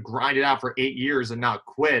you guys would grind it out for 8 years and not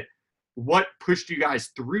quit. What pushed you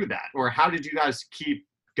guys through that? Or how did you guys keep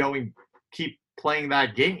playing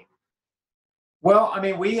that game? Well, I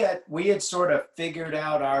mean, we had sort of figured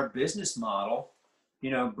out our business model.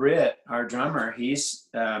 You know, Britt, our drummer, he's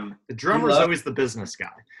the drummer's always the business guy.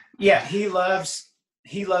 Yeah, he loves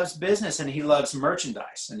business, and he loves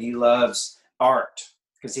merchandise, and he loves art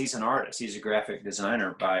because he's an artist. He's a graphic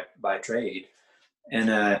designer by trade.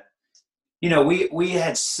 And you know, we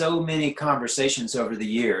had so many conversations over the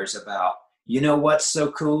years about, you know, what's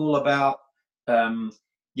so cool about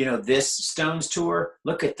you know, this Stones tour?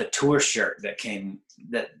 Look at the tour shirt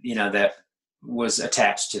that was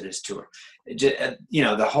attached to this tour. You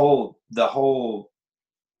know, the whole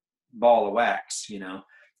ball of wax, you know.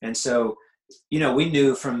 And so, you know, we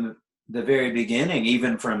knew from the very beginning,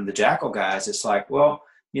 even from the Jackal guys, it's like, well,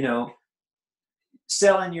 you know,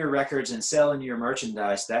 selling your records and selling your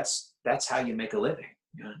merchandise, that's how you make a living,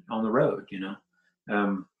 you know, on the road, you know.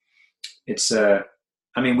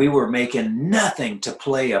 I mean, we were making nothing to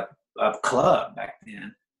play a club back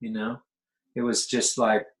then, you know. It was just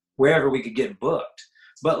like wherever we could get booked.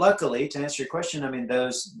 But luckily, to answer your question, I mean,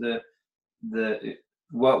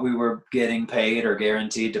 what we were getting paid or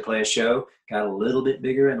guaranteed to play a show got a little bit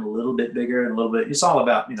bigger and a little bit bigger and a little bit. It's all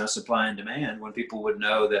about, you know, supply and demand, when people would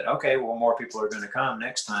know that, okay, well, more people are going to come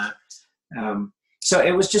next time. So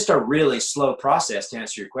it was just a really slow process, to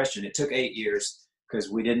answer your question. It took 8 years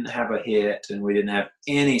because we didn't have a hit and we didn't have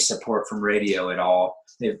any support from radio at all.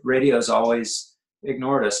 Radio's always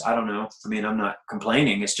ignored us. I don't know. I mean, I'm not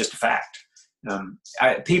complaining. It's just a fact.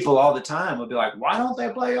 People all the time will be like, why don't they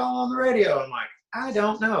play all on the radio? I'm like, I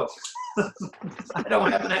don't know. I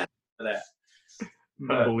don't have an answer for that.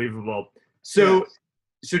 But, unbelievable. So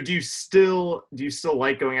do you still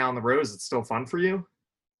like going out on the road? Is it still fun for you?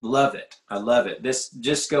 Love it. I love it. This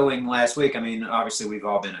just going last week. I mean, obviously we've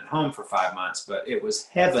all been at home for 5 months, but it was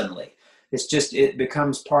heavenly. It's just, it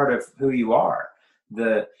becomes part of who you are.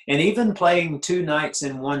 And even playing 2 nights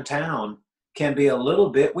in one town, can be a little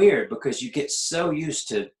bit weird because you get so used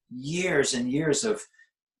to years and years of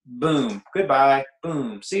boom, goodbye,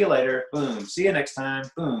 boom, see you later, boom, see you next time,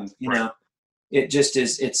 boom. You know, it just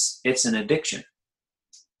is. It's an addiction.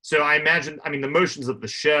 So I imagine, I mean, the motions of the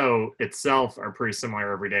show itself are pretty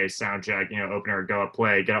similar every day. Sound check, you know, opener, go up,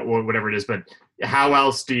 play, get out, whatever it is. But how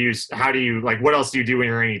else do you, what else do you do when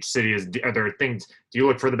you're in each city? Are there things, do you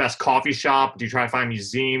look for the best coffee shop? Do you try to find a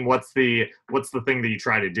museum? What's the thing that you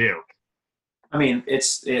try to do? I mean,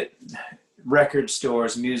 record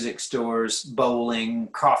stores, music stores, bowling,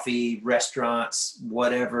 coffee, restaurants,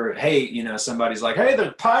 whatever. Hey, you know, somebody's like, hey,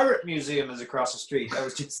 the Pirate Museum is across the street. That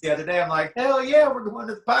was just the other day. I'm like, hell yeah, we're going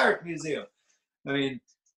to the Pirate Museum. I mean,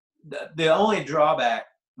 the only drawback,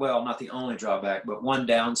 well, not the only drawback, but one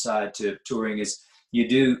downside to touring is you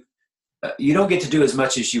don't get to do as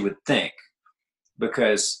much as you would think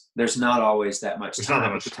because there's not always that much time. There's not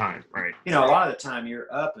that much time, right? You know, a lot of the time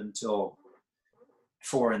you're up until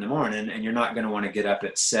 4 a.m. and you're not going to want to get up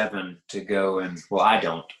at 7 to go and, well, I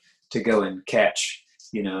don't, to go and catch,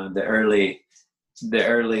 you know, the early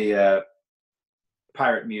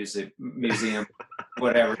Pirate Museum,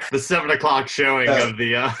 whatever. The 7 o'clock showing of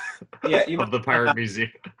the of the Pirate Museum.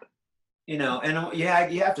 You know, and you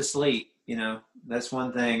have to sleep. You know, that's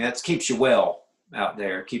one thing that keeps you well out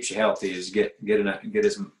there, keeps you healthy. Is get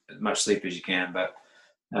as much sleep as you can. But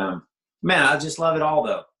man, I just love it all,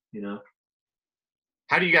 though. You know.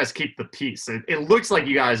 How do you guys keep the peace? It looks like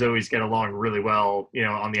you guys always get along really well, you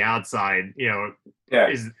know, on the outside. You know, yeah.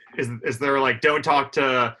 Is there like, don't talk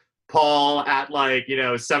to Paul at like, you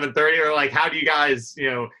know, 7:30, or like, how do you guys,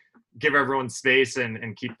 you know, give everyone space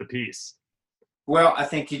and keep the peace? Well, I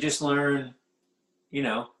think you just learn, you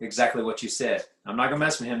know, exactly what you said. I'm not gonna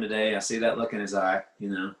mess with him today. I see that look in his eye. You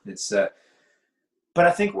know, it's. But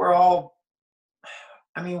I think we're all.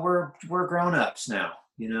 I mean, we're grown-ups now.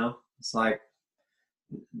 You know, it's like.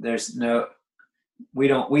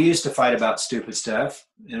 We used to fight about stupid stuff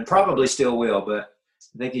and probably still will, but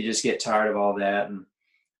I think you just get tired of all that and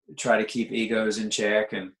try to keep egos in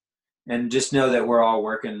check and just know that we're all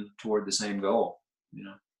working toward the same goal, you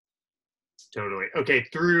know? Totally. Okay.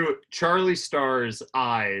 Through Charlie Starr's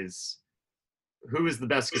eyes, who is the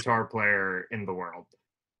best guitar player in the world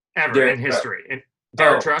ever in history?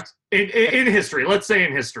 Derek Trucks? In history. Let's say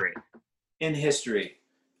in history. In history.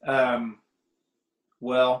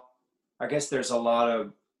 Well, I guess there's a lot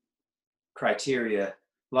of criteria,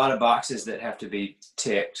 a lot of boxes that have to be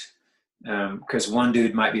ticked. Because one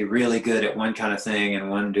dude might be really good at one kind of thing and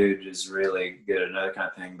one dude is really good at another kind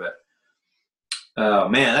of thing. But,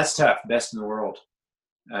 man, that's tough. Best in the world.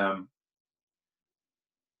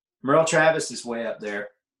 Merle Travis is way up there.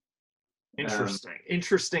 Interesting.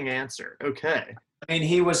 Interesting answer. Okay. I mean,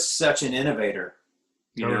 he was such an innovator,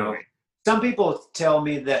 you Totally. know. Some people tell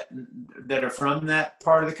me that are from that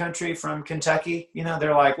part of the country, from Kentucky, you know,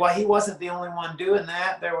 they're like, well, he wasn't the only one doing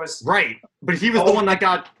that. There was. Right. But he was the one that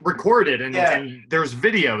got recorded and there's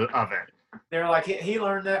video of it. They're like, he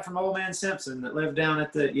learned that from old man Simpson that lived down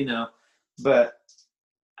at the, you know, but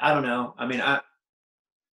I don't know. I mean,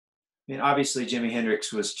 obviously Jimi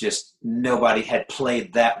Hendrix was just, nobody had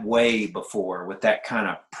played that way before with that kind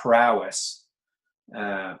of prowess.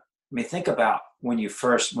 I mean, think about when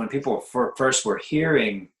people first were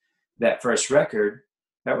hearing that first record,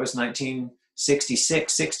 that was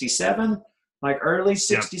 1966, 67, like early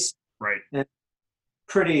 60s. Yep. Right. And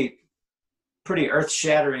pretty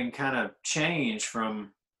earth-shattering kind of change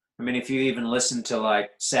from, I mean, if you even listen to like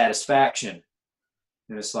Satisfaction,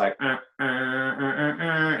 and it's like, and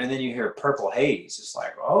then you hear Purple Haze. It's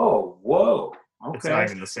like, oh, whoa. Okay. It's not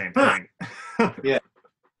even the same thing. Yeah.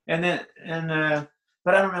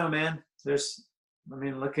 But I don't know, man.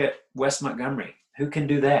 Look at Wes Montgomery. Who can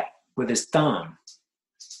do that with his thumb?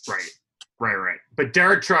 Right. But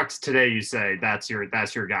Derek Trucks today, you say that's your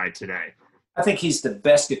guy today. I think he's the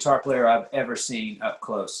best guitar player I've ever seen up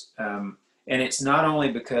close. And it's not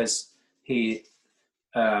only because he,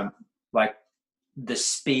 like the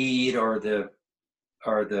speed or the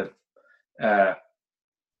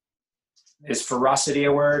is ferocity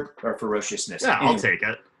a word, or ferociousness? Yeah, I'll take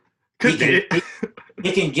it.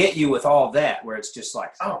 He can get you with all that, where it's just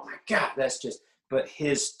like, oh my God, that's just, but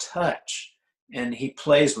his touch, and he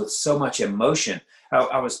plays with so much emotion.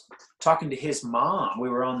 I was talking to his mom. We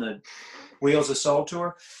were on the Wheels of Soul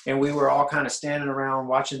tour, and we were all kind of standing around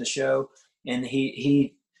watching the show, and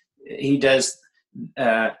he does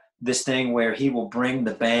this thing where he will bring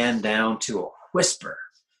the band down to a whisper,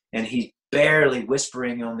 and he's barely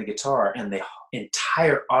whispering on the guitar, and the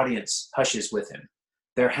entire audience hushes with him.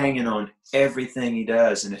 They're hanging on everything he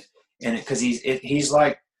does, and because he's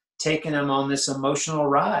like taking them on this emotional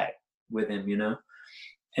ride, with him, you know.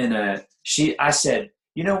 And I said,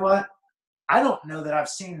 you know what? I don't know that I've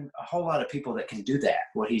seen a whole lot of people that can do that,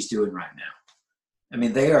 what he's doing right now. I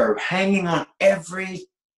mean, they are hanging on every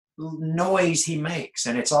noise he makes,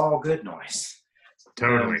 and it's all good noise.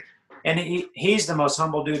 Totally. And he's the most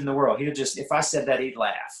humble dude in the world. He'll just, if I said that, he'd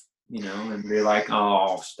laugh, you know, and be like,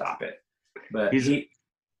 oh, stop it. But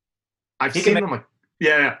I've seen him like,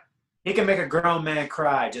 yeah. He can make a grown man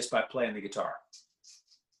cry just by playing the guitar.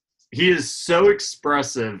 He is so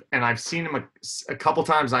expressive, and I've seen him a couple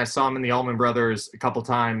times. I saw him in the Allman Brothers a couple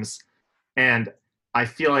times, and I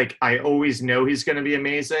feel like I always know he's going to be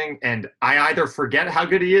amazing, and I either forget how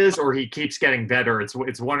good he is or he keeps getting better. It's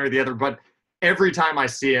one or the other, but every time I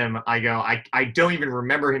see him, I go, I don't even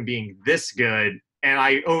remember him being this good, and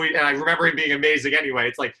I remember him being amazing anyway.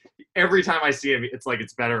 It's like every time I see him, it's like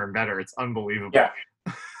it's better and better. It's unbelievable. Yeah.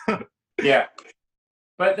 Yeah.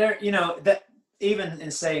 But there, you know, that even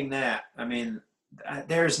in saying that, I mean,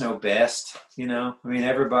 there's no best, you know. I mean,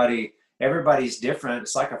 everybody's different.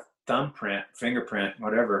 It's like a thumbprint, fingerprint,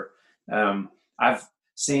 whatever. I've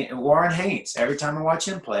seen Warren Haynes. Every time I watch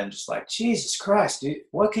him play, I'm just like, Jesus Christ, dude,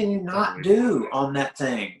 what can you not do on that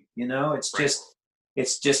thing? You know, it's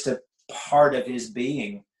just a part of his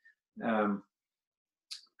being. I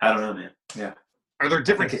don't know, man. Yeah. Are there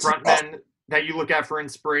different frontmen that you look at for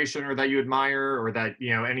inspiration, or that you admire, or that, you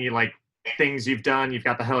know, any like things you've done? You've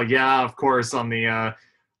got the Hell Yeah, of course, on the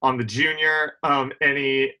Junior.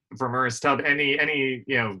 Any from Ernest Tubb? Any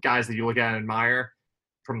you know, guys that you look at and admire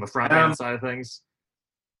from the frontman side of things?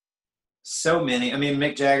 So many. I mean,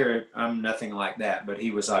 Mick Jagger, I'm nothing like that, but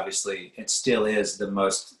he was obviously, it still is the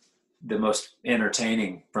most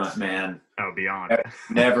entertaining frontman. Oh, beyond.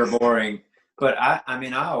 Never boring. But I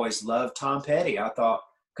mean, I always loved Tom Petty. I thought,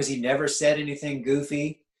 because he never said anything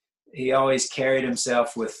goofy. He always carried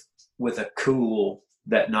himself with a cool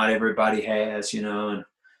that not everybody has, you know.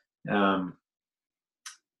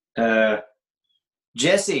 And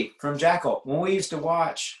Jesse from Jackal, when we used to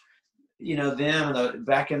watch, you know, them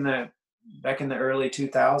back in the early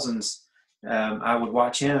 2000s, I would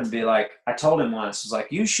watch him and be like, I told him once, I was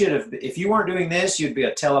like, you should have, if you weren't doing this, you'd be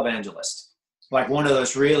a televangelist, like one of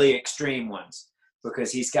those really extreme ones,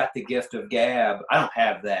 because he's got the gift of gab. I don't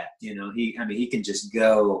have that, you know. He can just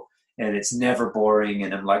go, and it's never boring.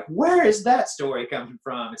 And I'm like, where is that story coming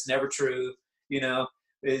from? It's never true, you know.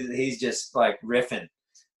 He's just like riffing,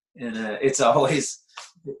 and it's always,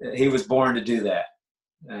 he was born to do that.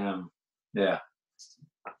 Yeah.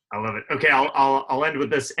 I love it. Okay, I'll end with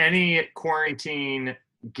this. Any quarantine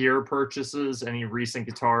gear purchases? Any recent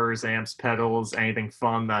guitars, amps, pedals, anything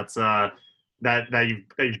fun that's that you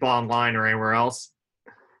bought online or anywhere else?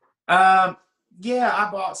 Yeah, I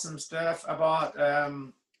bought some stuff. I bought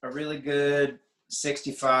a really good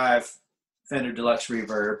 65 Fender Deluxe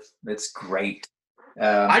Reverb. It's great.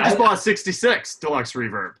 I just bought a 66 Deluxe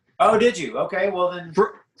Reverb. Oh, did you? Okay, well then.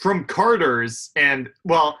 From Carter's, and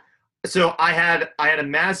well, so I had a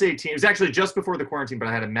Maz 18. It was actually just before the quarantine, but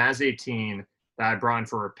I had a Maz 18 that I brought in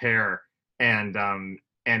for repair, and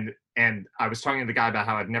I was talking to the guy about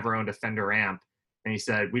how I've never owned a Fender amp, and he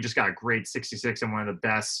said, we just got a great 66 and one of the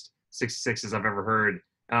best 66s I've ever heard.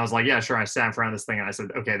 And I was like, yeah, sure. I sat in front of this thing and I said,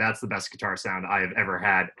 okay, that's the best guitar sound I have ever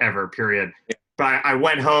had, ever, period. But I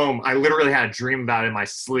went home, I literally had a dream about it in my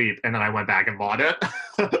sleep, and then I went back and bought it.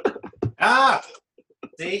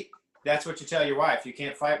 See, that's what you tell your wife. You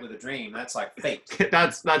can't fight with a dream. That's like fate.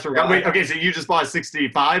 that's right. Wait, okay, so you just bought a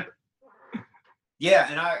 65? Yeah,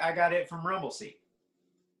 and I got it from Rumble Seat,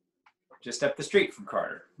 just up the street from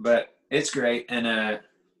Carter. But it's great, and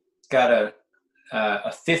got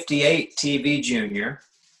a 58 TV Junior,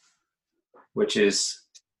 which is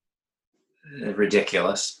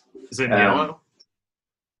ridiculous. Is it yellow?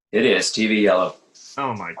 It is TV yellow.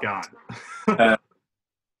 Oh my god!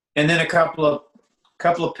 And then a couple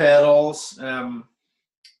of pedals.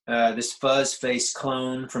 This fuzz face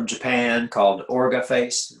clone from Japan called Orga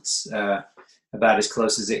Face. It's about as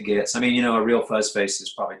close as it gets. I mean, you know, a real fuzz face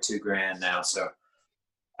is probably $2,000 now. So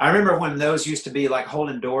I remember when those used to be like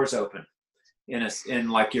holding doors open in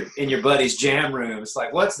your buddy's jam room. It's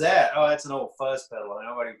like, what's that? Oh, that's an old fuzz pedal.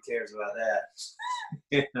 Nobody cares about that.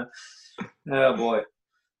 You know? Oh boy.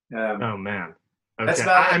 Oh man. Okay. That's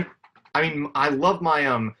about I mean, I love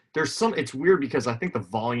my there's some, it's weird because I think the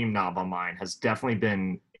volume knob on mine has definitely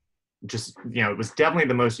been just, you know, it was definitely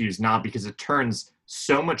the most used knob because it turns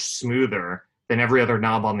so much smoother than every other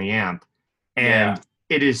knob on the amp. And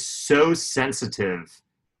it is so sensitive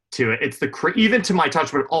to it. It's even to my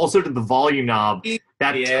touch, but also to the volume knob,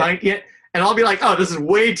 that tiny, and I'll be like, oh, this is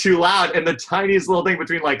way too loud. And the tiniest little thing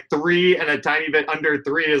between like 3 and a tiny bit under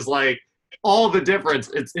 3 is like, all the difference.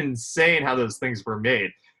 It's insane how those things were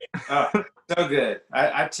made. Oh, so good.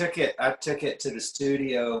 I took it to the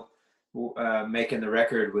studio, making the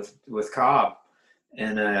record with Cobb,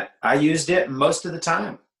 and I used it most of the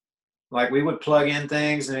time. Like, we would plug in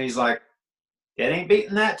things, and he's like, "It ain't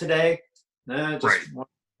beating that today." No, just Right. one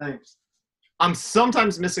thing. I'm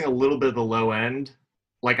sometimes missing a little bit of the low end.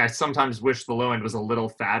 Like, I sometimes wish the low end was a little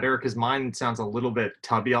fatter because mine sounds a little bit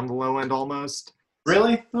tubby on the low end almost.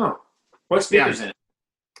 Really? Oh, what speakers in it?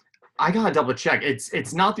 I gotta double check.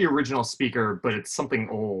 It's not the original speaker, but it's something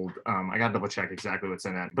old. I gotta double check exactly what's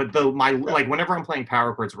in it. But like whenever I'm playing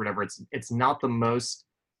power chords or whatever, it's not the most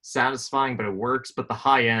satisfying, but it works. But the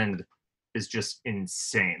high end is just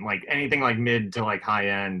insane. Like anything like mid to like high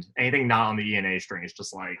end, anything not on the E and A string is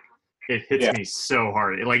just like, it hits me so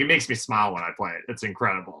hard. It makes me smile when I play it. It's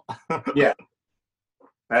incredible. Yeah,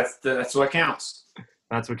 that's what counts.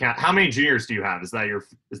 That's what counts. How many juniors do you have? Is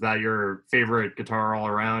that your favorite guitar all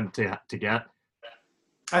around to get?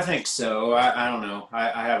 I think so. I don't know.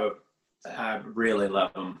 I really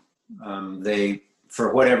love them. They,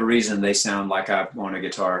 for whatever reason, they sound like I want a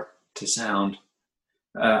guitar to sound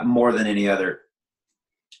more than any other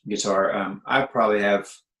guitar. I probably have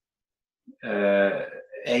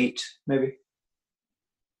 8, maybe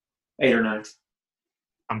 8 or 9.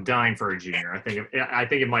 I'm dying for a junior. I think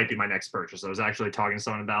it might be my next purchase. I was actually talking to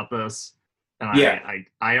someone about this, and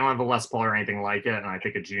I don't have a Les Paul or anything like it, and I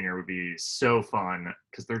think a junior would be so fun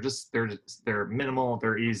because they're minimal,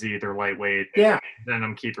 they're easy, they're lightweight. Yeah. Then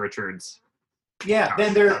I'm Keith Richards. Yeah.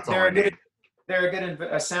 Then they're a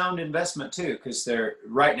good sound investment too, because they're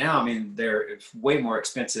right now. I mean, they're way more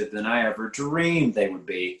expensive than I ever dreamed they would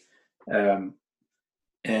be, and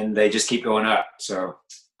they just keep going up. So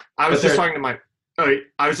I was just talking to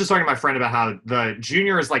my friend about how the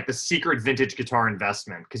junior is like the secret vintage guitar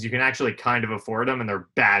investment because you can actually kind of afford them and they're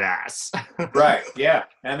badass. Right. Yeah.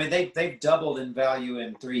 I mean, they've doubled in value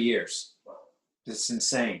in 3 years. It's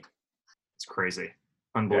insane. It's crazy.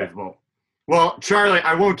 Unbelievable. Yeah. Well, Charlie,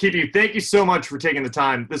 I won't keep you. Thank you so much for taking the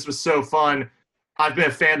time. This was so fun. I've been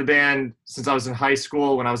a fan of the band since I was in high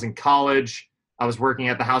school. When I was in college, I was working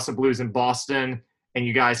at the House of Blues in Boston, and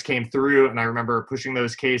you guys came through, and I remember pushing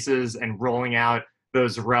those cases and rolling out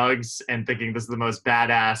those rugs and thinking this is the most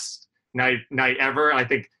badass night ever. I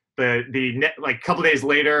think the couple days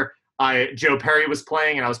later, Joe Perry was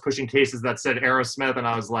playing, and I was pushing cases that said Aerosmith, and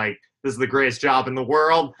I was like, this is the greatest job in the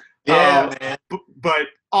world. Yeah, man. But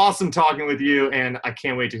awesome talking with you, and I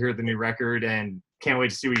can't wait to hear the new record, and can't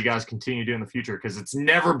wait to see what you guys continue to do in the future, because it's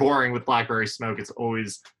never boring with Blackberry Smoke. It's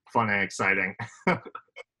always fun and exciting.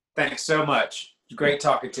 Thanks so much. Great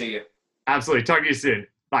talking to you. Absolutely. Talk to you soon.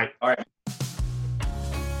 Bye. All right.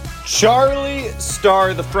 Charlie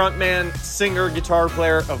Starr, the frontman, singer, guitar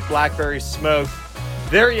player of Blackberry Smoke.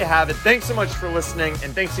 There you have it. Thanks so much for listening,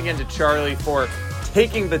 and thanks again to Charlie for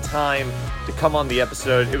taking the time to come on the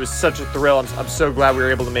episode. It was such a thrill. I'm so glad we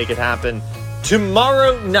were able to make it happen.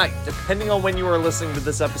 Tomorrow night, depending on when you are listening to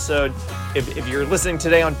this episode, if you're listening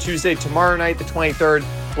today on Tuesday, tomorrow night, the 23rd,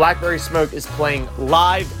 Blackberry Smoke is playing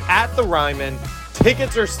live at the Ryman.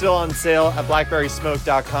 Tickets are still on sale at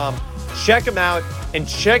blackberrysmoke.com. Check them out and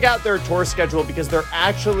check out their tour schedule because they're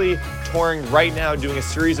actually touring right now, doing a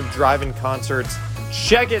series of drive-in concerts.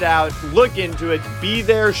 Check it out. Look into it. Be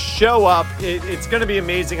there. Show up. It's going to be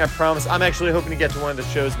amazing, I promise. I'm actually hoping to get to one of the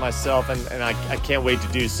shows myself, and I can't wait to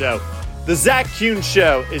do so. The Zach Kuhn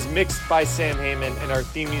Show is mixed by Sam Heyman, and our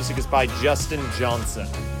theme music is by Justin Johnson.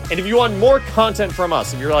 And if you want more content from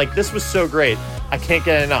us, if you're like, this was so great, I can't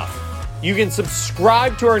get enough, you can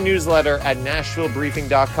subscribe to our newsletter at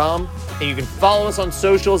NashvilleBriefing.com, and you can follow us on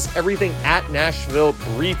socials, everything at Nashville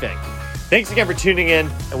Briefing. Thanks again for tuning in,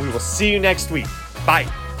 and we will see you next week. Bye.